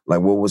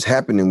 Like, what was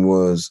happening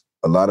was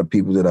a lot of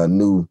people that I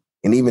knew,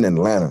 and even in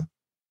Atlanta,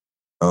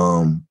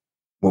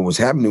 what was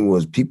happening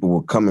was people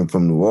were coming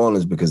from New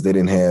Orleans because they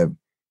didn't have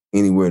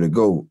anywhere to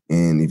go.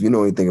 And if you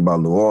know anything about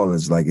New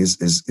Orleans, like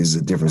it's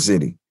a different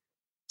city.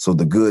 So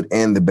the good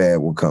and the bad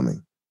were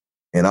coming.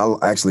 And I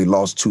actually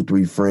lost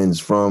 2-3 friends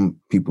from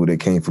people that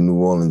came from New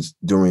Orleans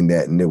during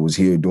that, and that was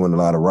here doing a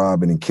lot of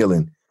robbing and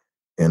killing.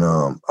 And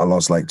I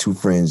lost like 2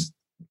 friends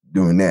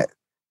doing that.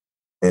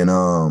 And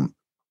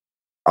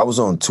I was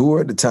on tour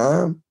at the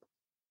time,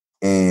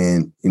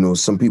 and, you know,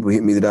 some people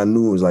hit me that I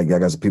knew. It was like, I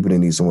got some people that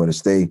need somewhere to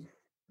stay.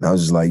 And I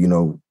was just like, you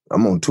know,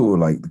 I'm on tour,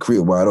 like the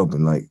crib wide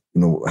open, like,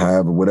 you know,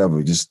 however,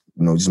 whatever, just,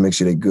 you know, just make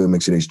sure they good,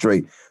 make sure they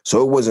straight.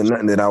 So it wasn't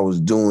nothing that I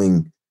was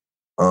doing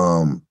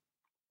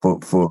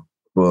for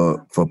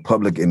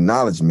public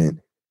acknowledgement.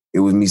 It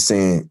was me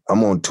saying,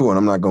 I'm on tour and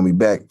I'm not going to be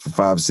back for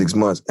 5-6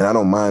 months. And I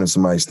don't mind if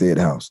somebody stay at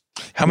the house.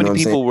 How many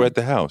people were at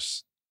the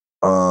house?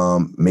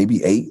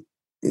 Maybe 8,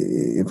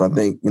 if I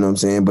think, you know what I'm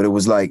saying? But it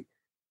was like,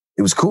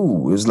 it was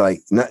cool. It was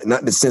like,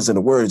 not the sense of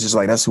the word, it's just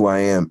like, that's who I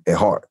am at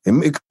heart.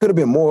 It could have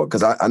been more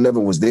because I never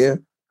was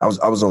there. I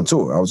was on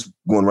tour. I was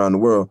going around the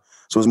world.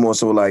 So it's more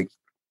so like,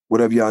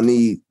 whatever y'all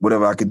need,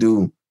 whatever I could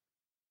do,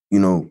 you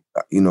know,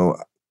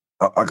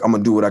 I'm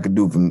gonna do what I could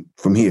do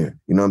from here.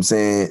 You know what I'm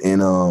saying?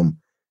 And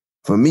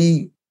for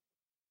me,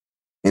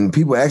 and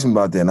people ask me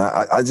about that, and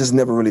I just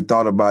never really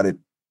thought about it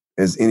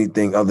as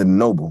anything other than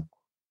noble.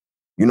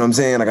 You know what I'm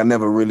saying? Like, I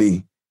never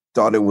really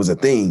thought it was a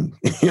thing.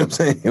 You know what I'm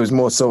saying? It was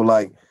more so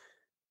like,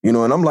 you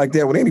know, and I'm like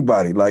that with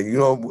anybody. Like, you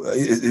know,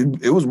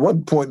 it was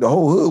one point the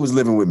whole hood was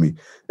living with me.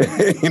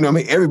 You know what I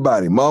mean?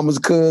 Everybody, mamas,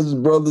 cousins,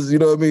 brothers, you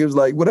know what I mean? It was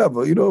like,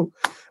 whatever, you know?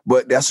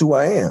 But that's who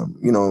I am.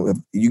 You know, if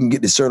you can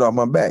get the shirt off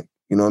my back,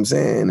 you know what I'm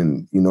saying?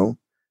 And, you know,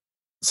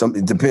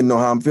 something depending on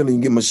how I'm feeling,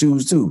 you get my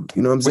shoes too.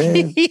 You know what I'm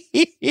saying?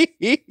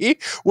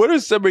 What are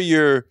some of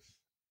your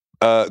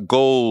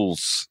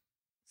goals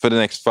for the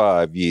next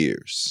 5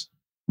 years?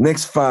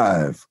 Next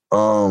 5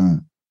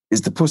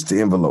 is to push the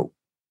envelope.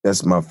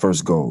 That's my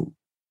first goal.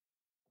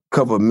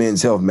 Cover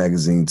Men's Health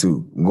magazine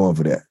too. I'm going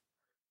for that.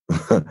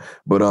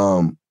 But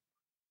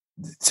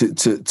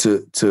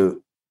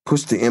to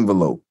push the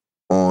envelope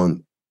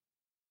on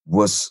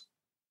what's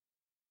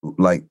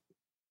like.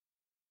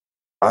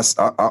 I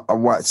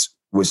watched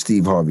what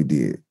Steve Harvey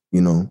did.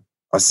 You know,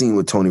 I seen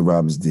what Tony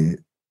Robbins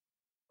did.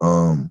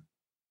 I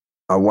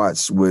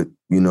watched what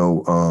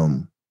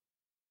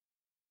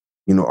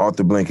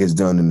Arthur Blank has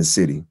done in the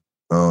city.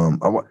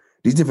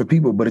 These different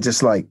people, but it's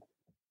just like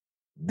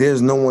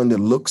there's no one that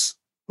looks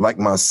like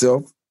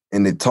myself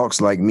and that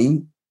talks like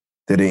me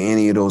that are in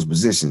any of those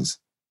positions.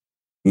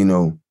 You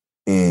know,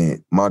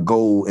 and my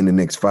goal in the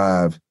next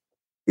 5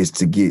 is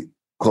to get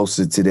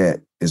closer to that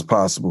as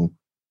possible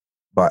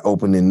by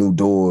opening new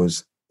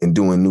doors and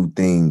doing new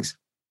things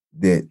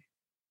that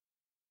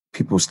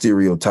people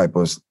stereotype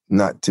us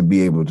not to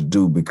be able to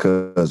do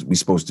because we're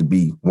supposed to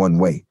be one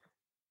way.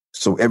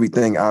 So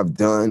everything I've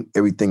done,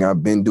 everything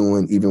I've been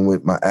doing, even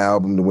with my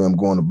album, the way I'm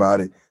going about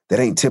it, that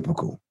ain't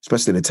typical,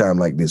 especially at a time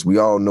like this. We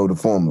all know the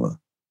formula.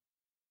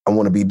 I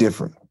want to be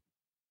different.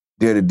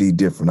 dare to be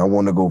different. I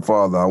want to go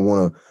farther. I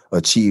want to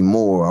achieve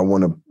more. I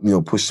want to,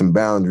 push some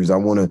boundaries. I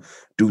want to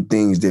do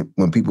things that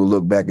when people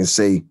look back and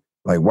say,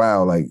 like,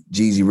 wow, like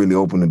Jeezy really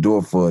opened the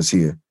door for us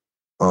here.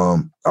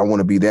 I want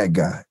to be that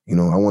guy. I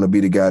want to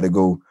be the guy to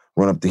go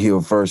run up the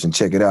hill first and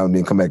check it out and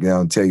then come back down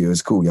and tell you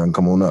it's cool. Y'all can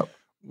come on up.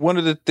 One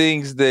of the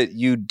things that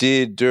you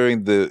did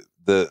during the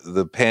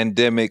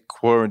pandemic,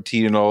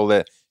 quarantine and all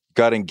that,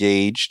 got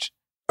engaged.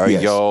 Are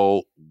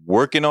y'all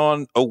working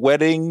on a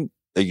wedding?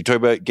 Are you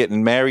talking about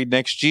getting married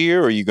next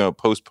year, or are you going to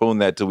postpone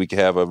that till we can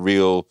have a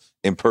real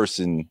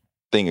in-person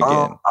thing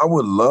again? I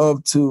would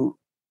love to.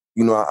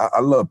 I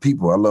love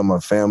people. I love my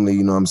family.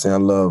 You know what I'm saying? I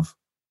love,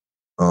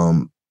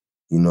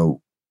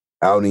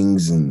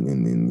 outings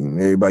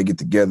and everybody get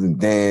together and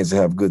dance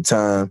and have a good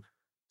time.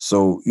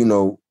 So,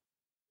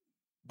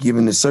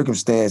 given the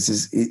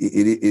circumstances,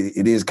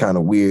 it is kind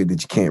of weird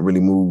that you can't really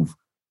move,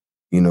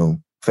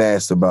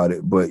 fast about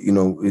it. But,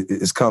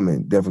 it's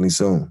coming definitely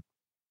soon.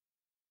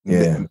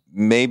 Yeah.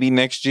 Maybe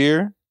next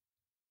year?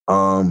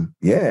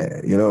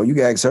 Yeah. You can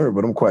ask her,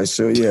 but I'm quite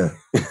sure, yeah.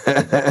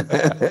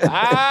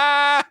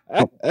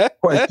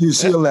 Quite sure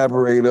she'll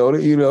elaborate on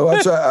it,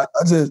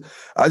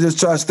 I just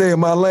try to stay in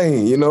my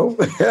lane, Stay out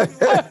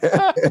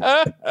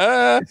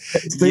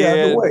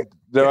the way.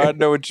 No, I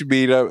know what you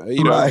mean. Right.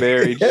 I'm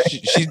married.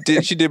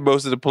 She did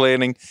most of the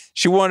planning.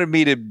 She wanted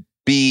me to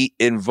be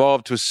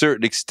involved to a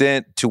certain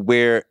extent to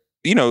where,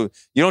 you don't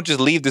just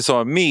leave this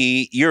on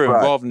me. You're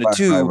involved in it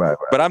too. Right,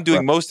 but I'm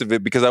doing most of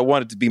it because I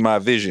want it to be my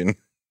vision.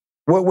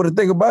 Well, the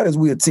thing about it is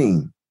we're a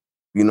team.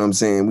 You know what I'm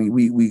saying?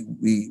 We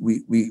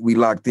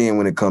locked in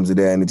when it comes to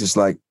that. And it's just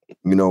like,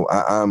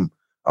 I'm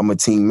a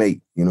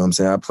teammate. You know what I'm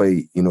saying? I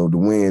play, to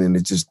win, and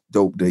it's just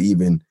dope to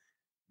even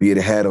be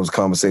able to have those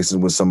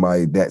conversations with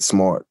somebody that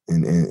smart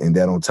and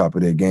that on top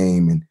of their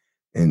game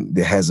and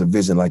that has a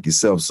vision like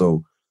yourself.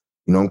 So,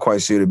 I'm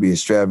quite sure to be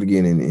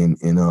extravagant and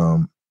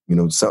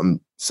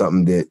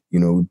something that,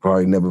 we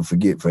probably never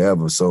forget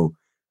forever. So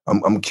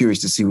I'm curious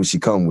to see what she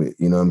come with.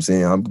 You know what I'm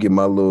saying? I'm getting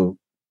my little,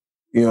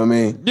 you know what I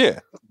mean? Yeah.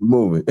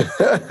 Move it.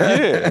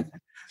 Yeah.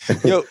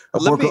 Yo,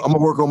 I'm gonna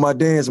work on my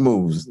dance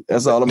moves.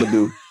 That's all I'm gonna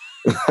do.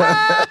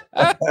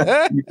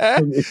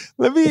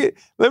 Let me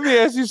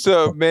ask you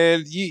something,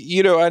 man.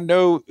 I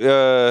know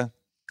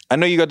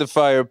you got the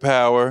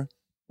firepower.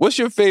 What's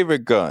your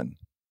favorite gun?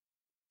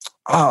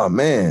 Oh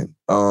man,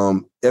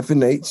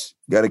 F&H.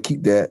 Got to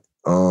keep that.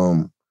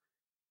 I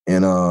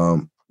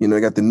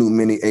got the new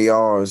mini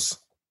ARs.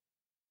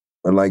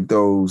 I like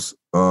those.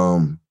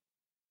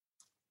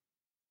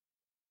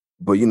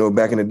 But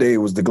back in the day, it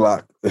was the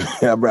Glock.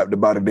 I rapped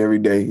about it every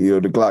day.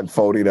 The Glock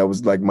 40. That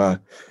was like my,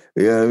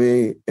 you know what I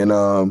mean. And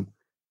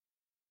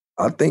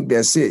I think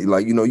that's it.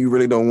 Like you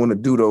really don't want to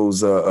do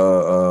those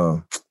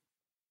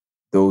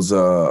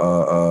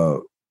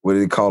what do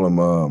they call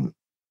them?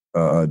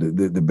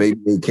 The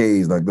baby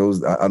AKs, like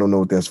those. I don't know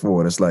what that's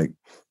for. That's like,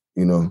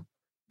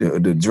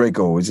 the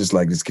Draco. It's just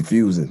like it's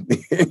confusing.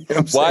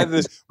 Why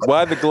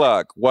the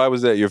Glock? Why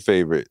was that your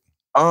favorite?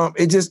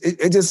 It just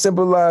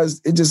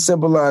symbolized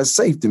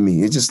safe to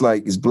me. It's just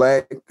like it's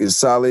black, it's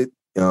solid.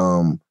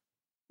 It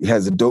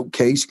has a dope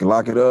case. You can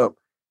lock it up.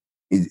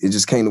 It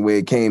just came the way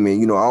it came.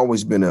 And I've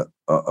always been a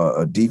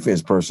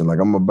defense person. Like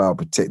I'm about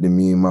protecting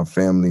me and my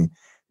family and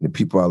the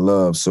people I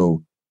love.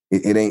 So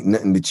it ain't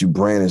nothing that you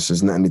brandish.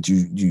 It's nothing that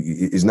you.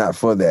 It's not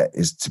for that.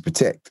 It's to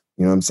protect.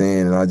 You know what I'm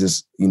saying? And I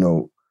just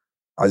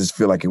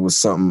feel like it was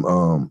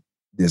something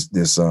this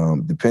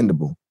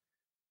dependable.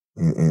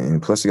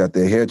 And plus, you got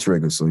that hair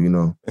trigger, so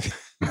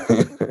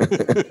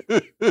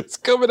it's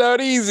coming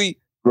out easy,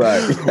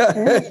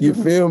 right? You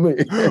feel me?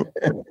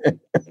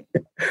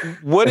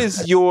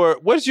 What's your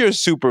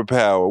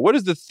superpower? What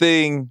is the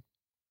thing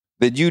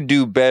that you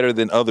do better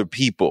than other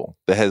people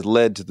that has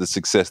led to the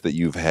success that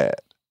you've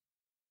had?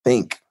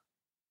 Think.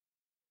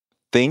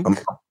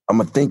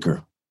 I'm a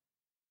thinker.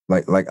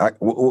 Like I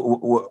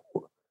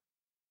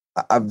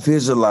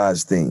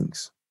visualize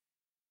things.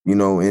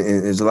 And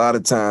there's a lot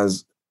of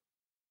times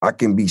I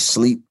can be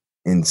asleep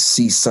and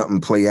see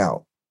something play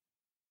out.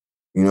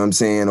 You know what I'm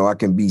saying? Or I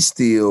can be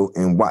still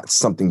and watch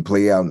something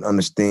play out and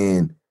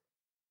understand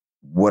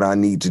what I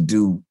need to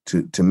do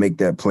to make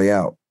that play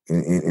out.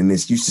 And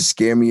this used to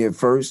scare me at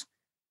first,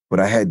 but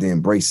I had to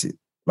embrace it.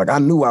 Like I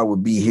knew I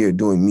would be here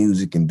doing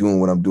music and doing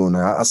what I'm doing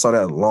now. I saw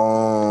that a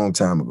long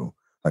time ago.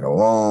 Like a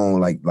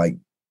long,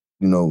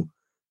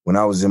 when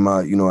I was in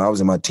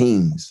my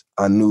teens,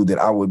 I knew that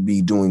I would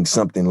be doing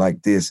something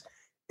like this.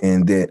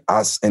 And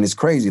it's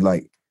crazy.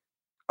 Like,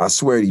 I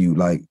swear to you,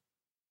 like,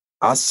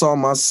 I saw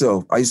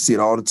myself, I used to see it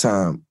all the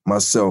time,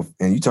 myself,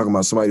 and you talking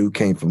about somebody who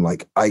came from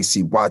like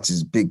icy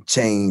watches, big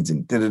chains,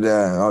 and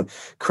da-da-da, and all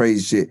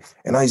crazy shit.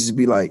 And I used to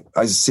be like,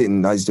 I used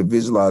to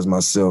visualize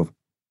myself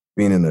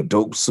being in a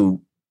dope suit,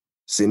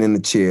 sitting in a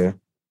chair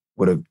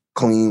with a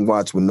clean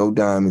watch with no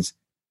diamonds,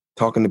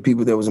 talking to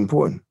people that was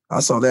important.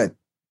 I saw that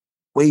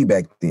way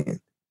back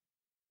then.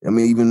 I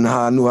mean, even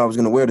how I knew I was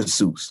going to wear the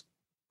suits,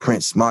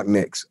 Prince, mock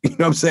necks, you know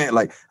what I'm saying?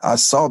 Like, I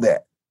saw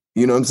that.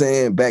 You know what I'm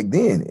saying? Back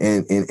then.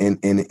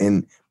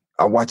 And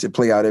I watch it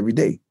play out every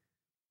day.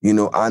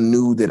 I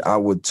knew that I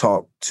would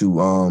talk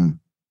to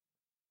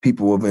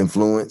people of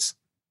influence,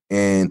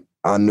 and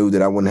I knew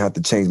that I wouldn't have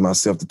to change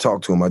myself to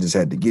talk to them. I just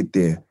had to get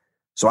there.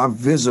 So I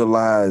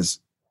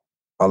visualized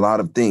a lot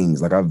of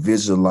things. Like I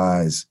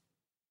visualized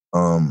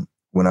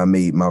when I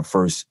made my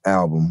first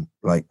album,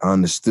 like I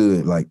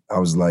understood, like I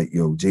was like,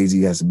 yo,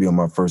 Jay-Z has to be on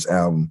my first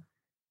album.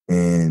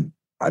 And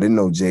I didn't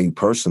know Jay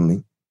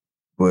personally,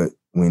 but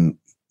when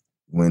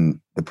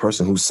the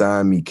person who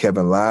signed me,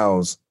 Kevin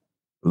Lyles,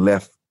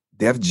 left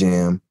Def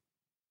Jam,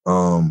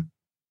 I'm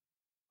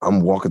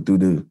walking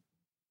through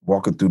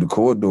the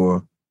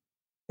corridor,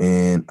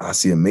 and I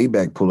see a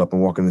Maybach pull up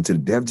and walking into the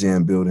Def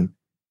Jam building,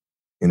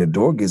 and the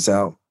door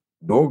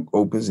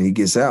opens, and he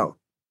gets out.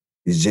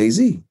 It's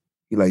Jay-Z.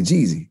 He like,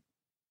 Jeezy.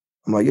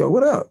 I'm like, yo,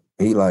 what up?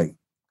 And he like,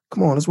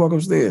 come on, let's walk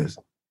upstairs.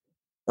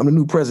 I'm the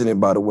new president,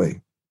 by the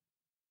way.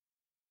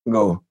 I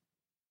go,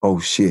 oh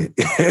shit.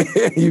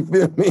 You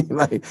feel me?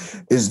 Like,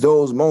 it's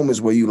those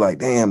moments where you like,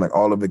 damn, like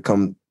all of it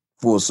come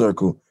full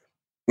circle.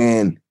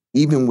 And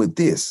even with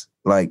this,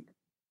 like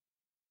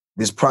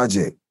this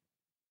project,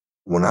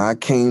 when I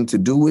came to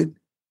do it,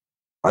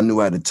 I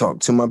knew I had to talk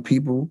to my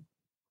people,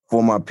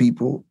 for my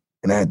people,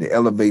 and I had to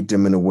elevate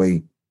them in a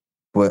way,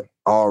 but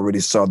I already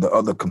saw the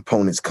other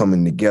components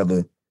coming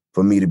together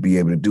for me to be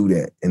able to do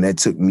that. And that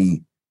took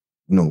me,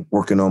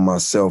 working on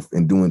myself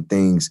and doing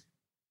things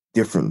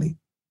differently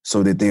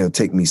so that they'll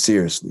take me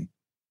seriously.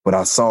 But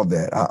I saw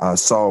that. I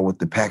saw what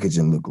the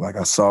packaging looked like.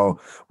 I saw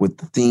what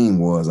the theme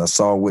was. I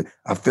saw what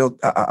I felt.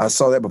 I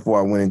saw that before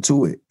I went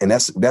into it. And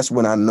that's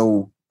when I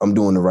know I'm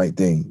doing the right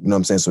thing. You know what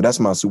I'm saying? So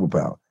that's my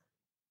superpower.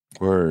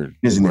 Word.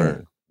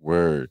 Isn't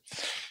Word.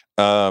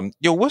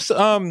 Yo, what's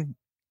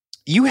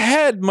you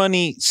had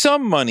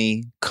some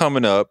money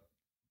coming up,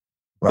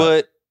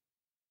 right,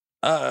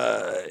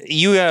 but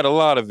you had a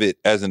lot of it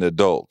as an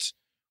adult.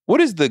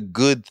 What is the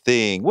good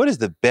thing? What is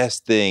the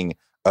best thing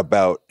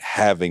about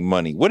having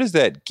money? What does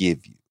that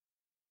give you?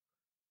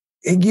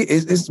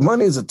 It's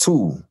money is a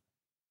tool.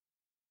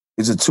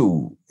 It's a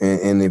tool,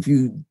 and if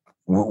you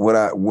what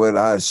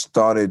I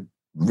started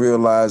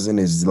realizing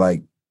is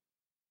like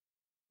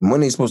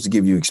money is supposed to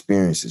give you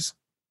experiences.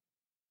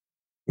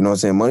 You know what I'm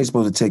saying? Money's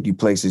supposed to take you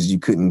places you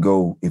couldn't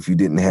go if you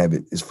didn't have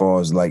it, as far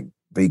as like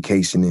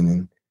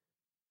vacationing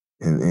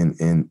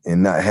and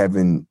not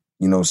having,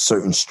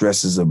 certain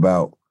stresses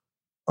about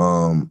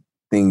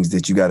things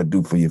that you got to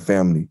do for your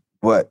family.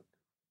 But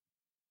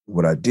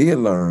what I did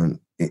learn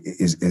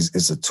is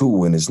it's a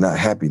tool, and it's not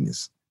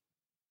happiness.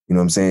 You know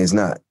what I'm saying? It's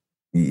not.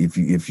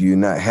 If you're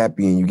not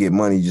happy and you get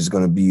money, you're just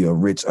going to be a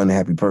rich,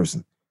 unhappy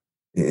person.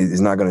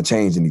 It's not going to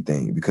change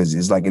anything, because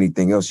it's like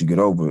anything else. You get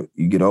over it.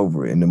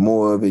 And the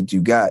more of it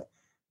you got,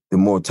 the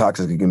more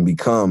toxic it can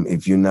become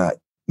if you're not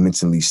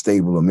mentally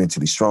stable or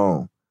mentally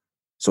strong.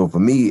 So for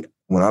me,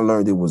 when I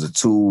learned it was a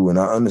tool and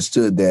I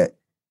understood that,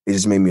 it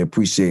just made me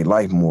appreciate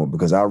life more,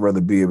 because I'd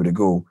rather be able to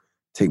go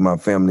take my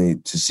family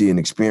to see an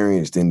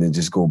experience than to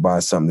just go buy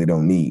something they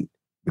don't need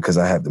because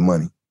I have the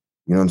money.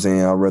 You know what I'm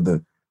saying? I'd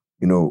rather,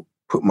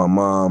 put my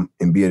mom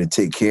and be able to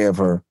take care of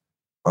her,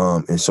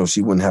 and so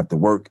she wouldn't have to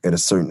work at a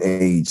certain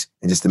age,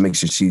 and just to make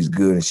sure she's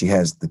good and she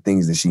has the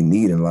things that she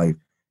needs in life,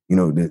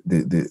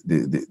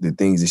 the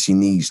things that she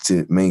needs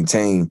to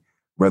maintain,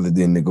 rather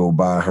than to go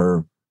buy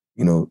her,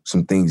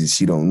 some things that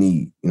she don't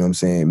need. You know what I'm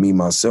saying? Me,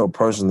 myself,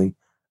 personally,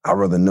 I'd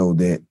rather know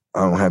that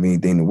I don't have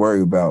anything to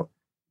worry about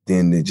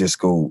than to just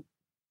go,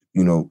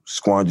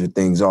 squander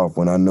things off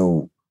when I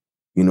know,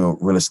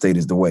 real estate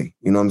is the way.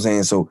 You know what I'm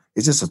saying? So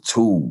it's just a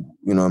tool,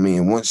 you know what I mean?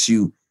 And once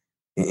and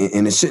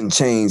it shouldn't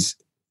change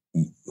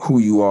who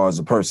you are as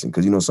a person.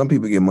 Because, some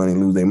people get money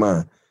and lose their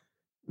mind.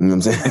 You know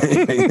what I'm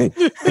saying?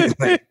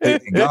 Like,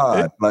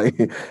 God,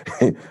 like,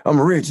 I'm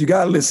rich. You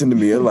gotta listen to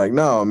me. I'm like,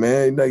 no,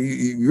 man, like,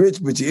 you're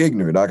rich, but you're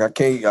ignorant. Like, I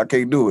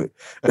can't do it.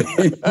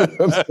 You know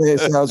what I'm saying?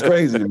 It sounds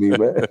crazy to me,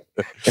 man.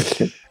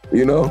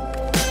 You know?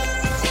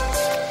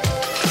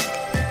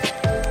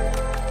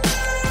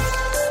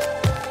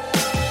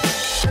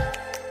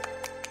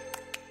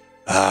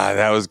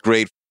 That was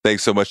great.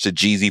 Thanks so much to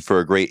Jeezy for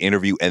a great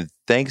interview. And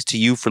thanks to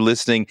you for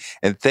listening.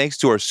 And thanks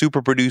to our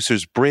super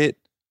producers, Britt,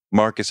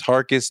 Marcus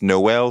Harkis,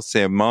 Noel,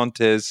 Sam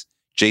Montes,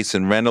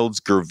 Jason Reynolds,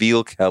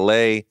 Gerville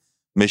Calais,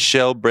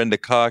 Michelle Brenda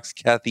Cox,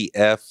 Kathy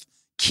F.,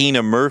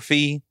 Keena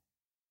Murphy,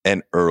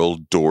 and Earl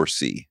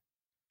Dorsey.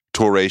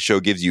 Torre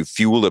Show gives you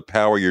fuel to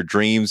power your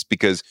dreams,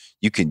 because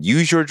you can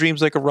use your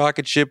dreams like a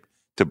rocket ship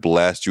to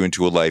blast you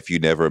into a life you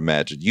never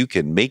imagined. You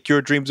can make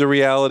your dreams a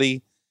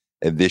reality,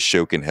 and this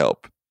show can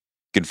help.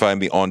 You can find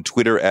me on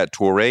Twitter at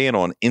Torre, and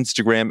on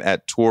Instagram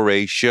at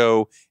Torre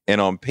Show,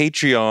 and on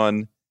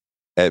Patreon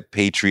at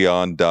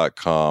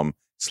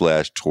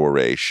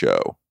patreon.com/Torre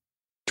Show.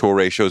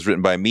 Torre Show is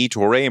written by me,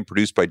 Torre, and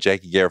produced by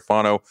Jackie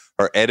Garofano.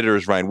 Our editor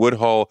is Ryan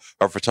Woodhall.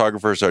 Our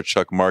photographers are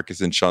Chuck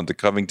Marcus and Shanta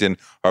Covington.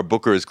 Our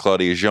booker is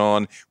Claudia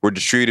Jean. We're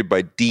distributed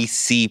by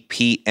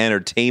DCP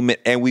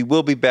Entertainment, and we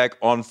will be back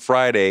on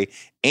Friday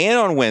and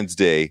on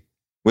Wednesday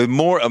with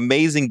more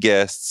amazing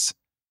guests,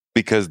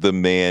 because the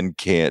man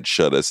can't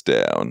shut us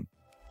down.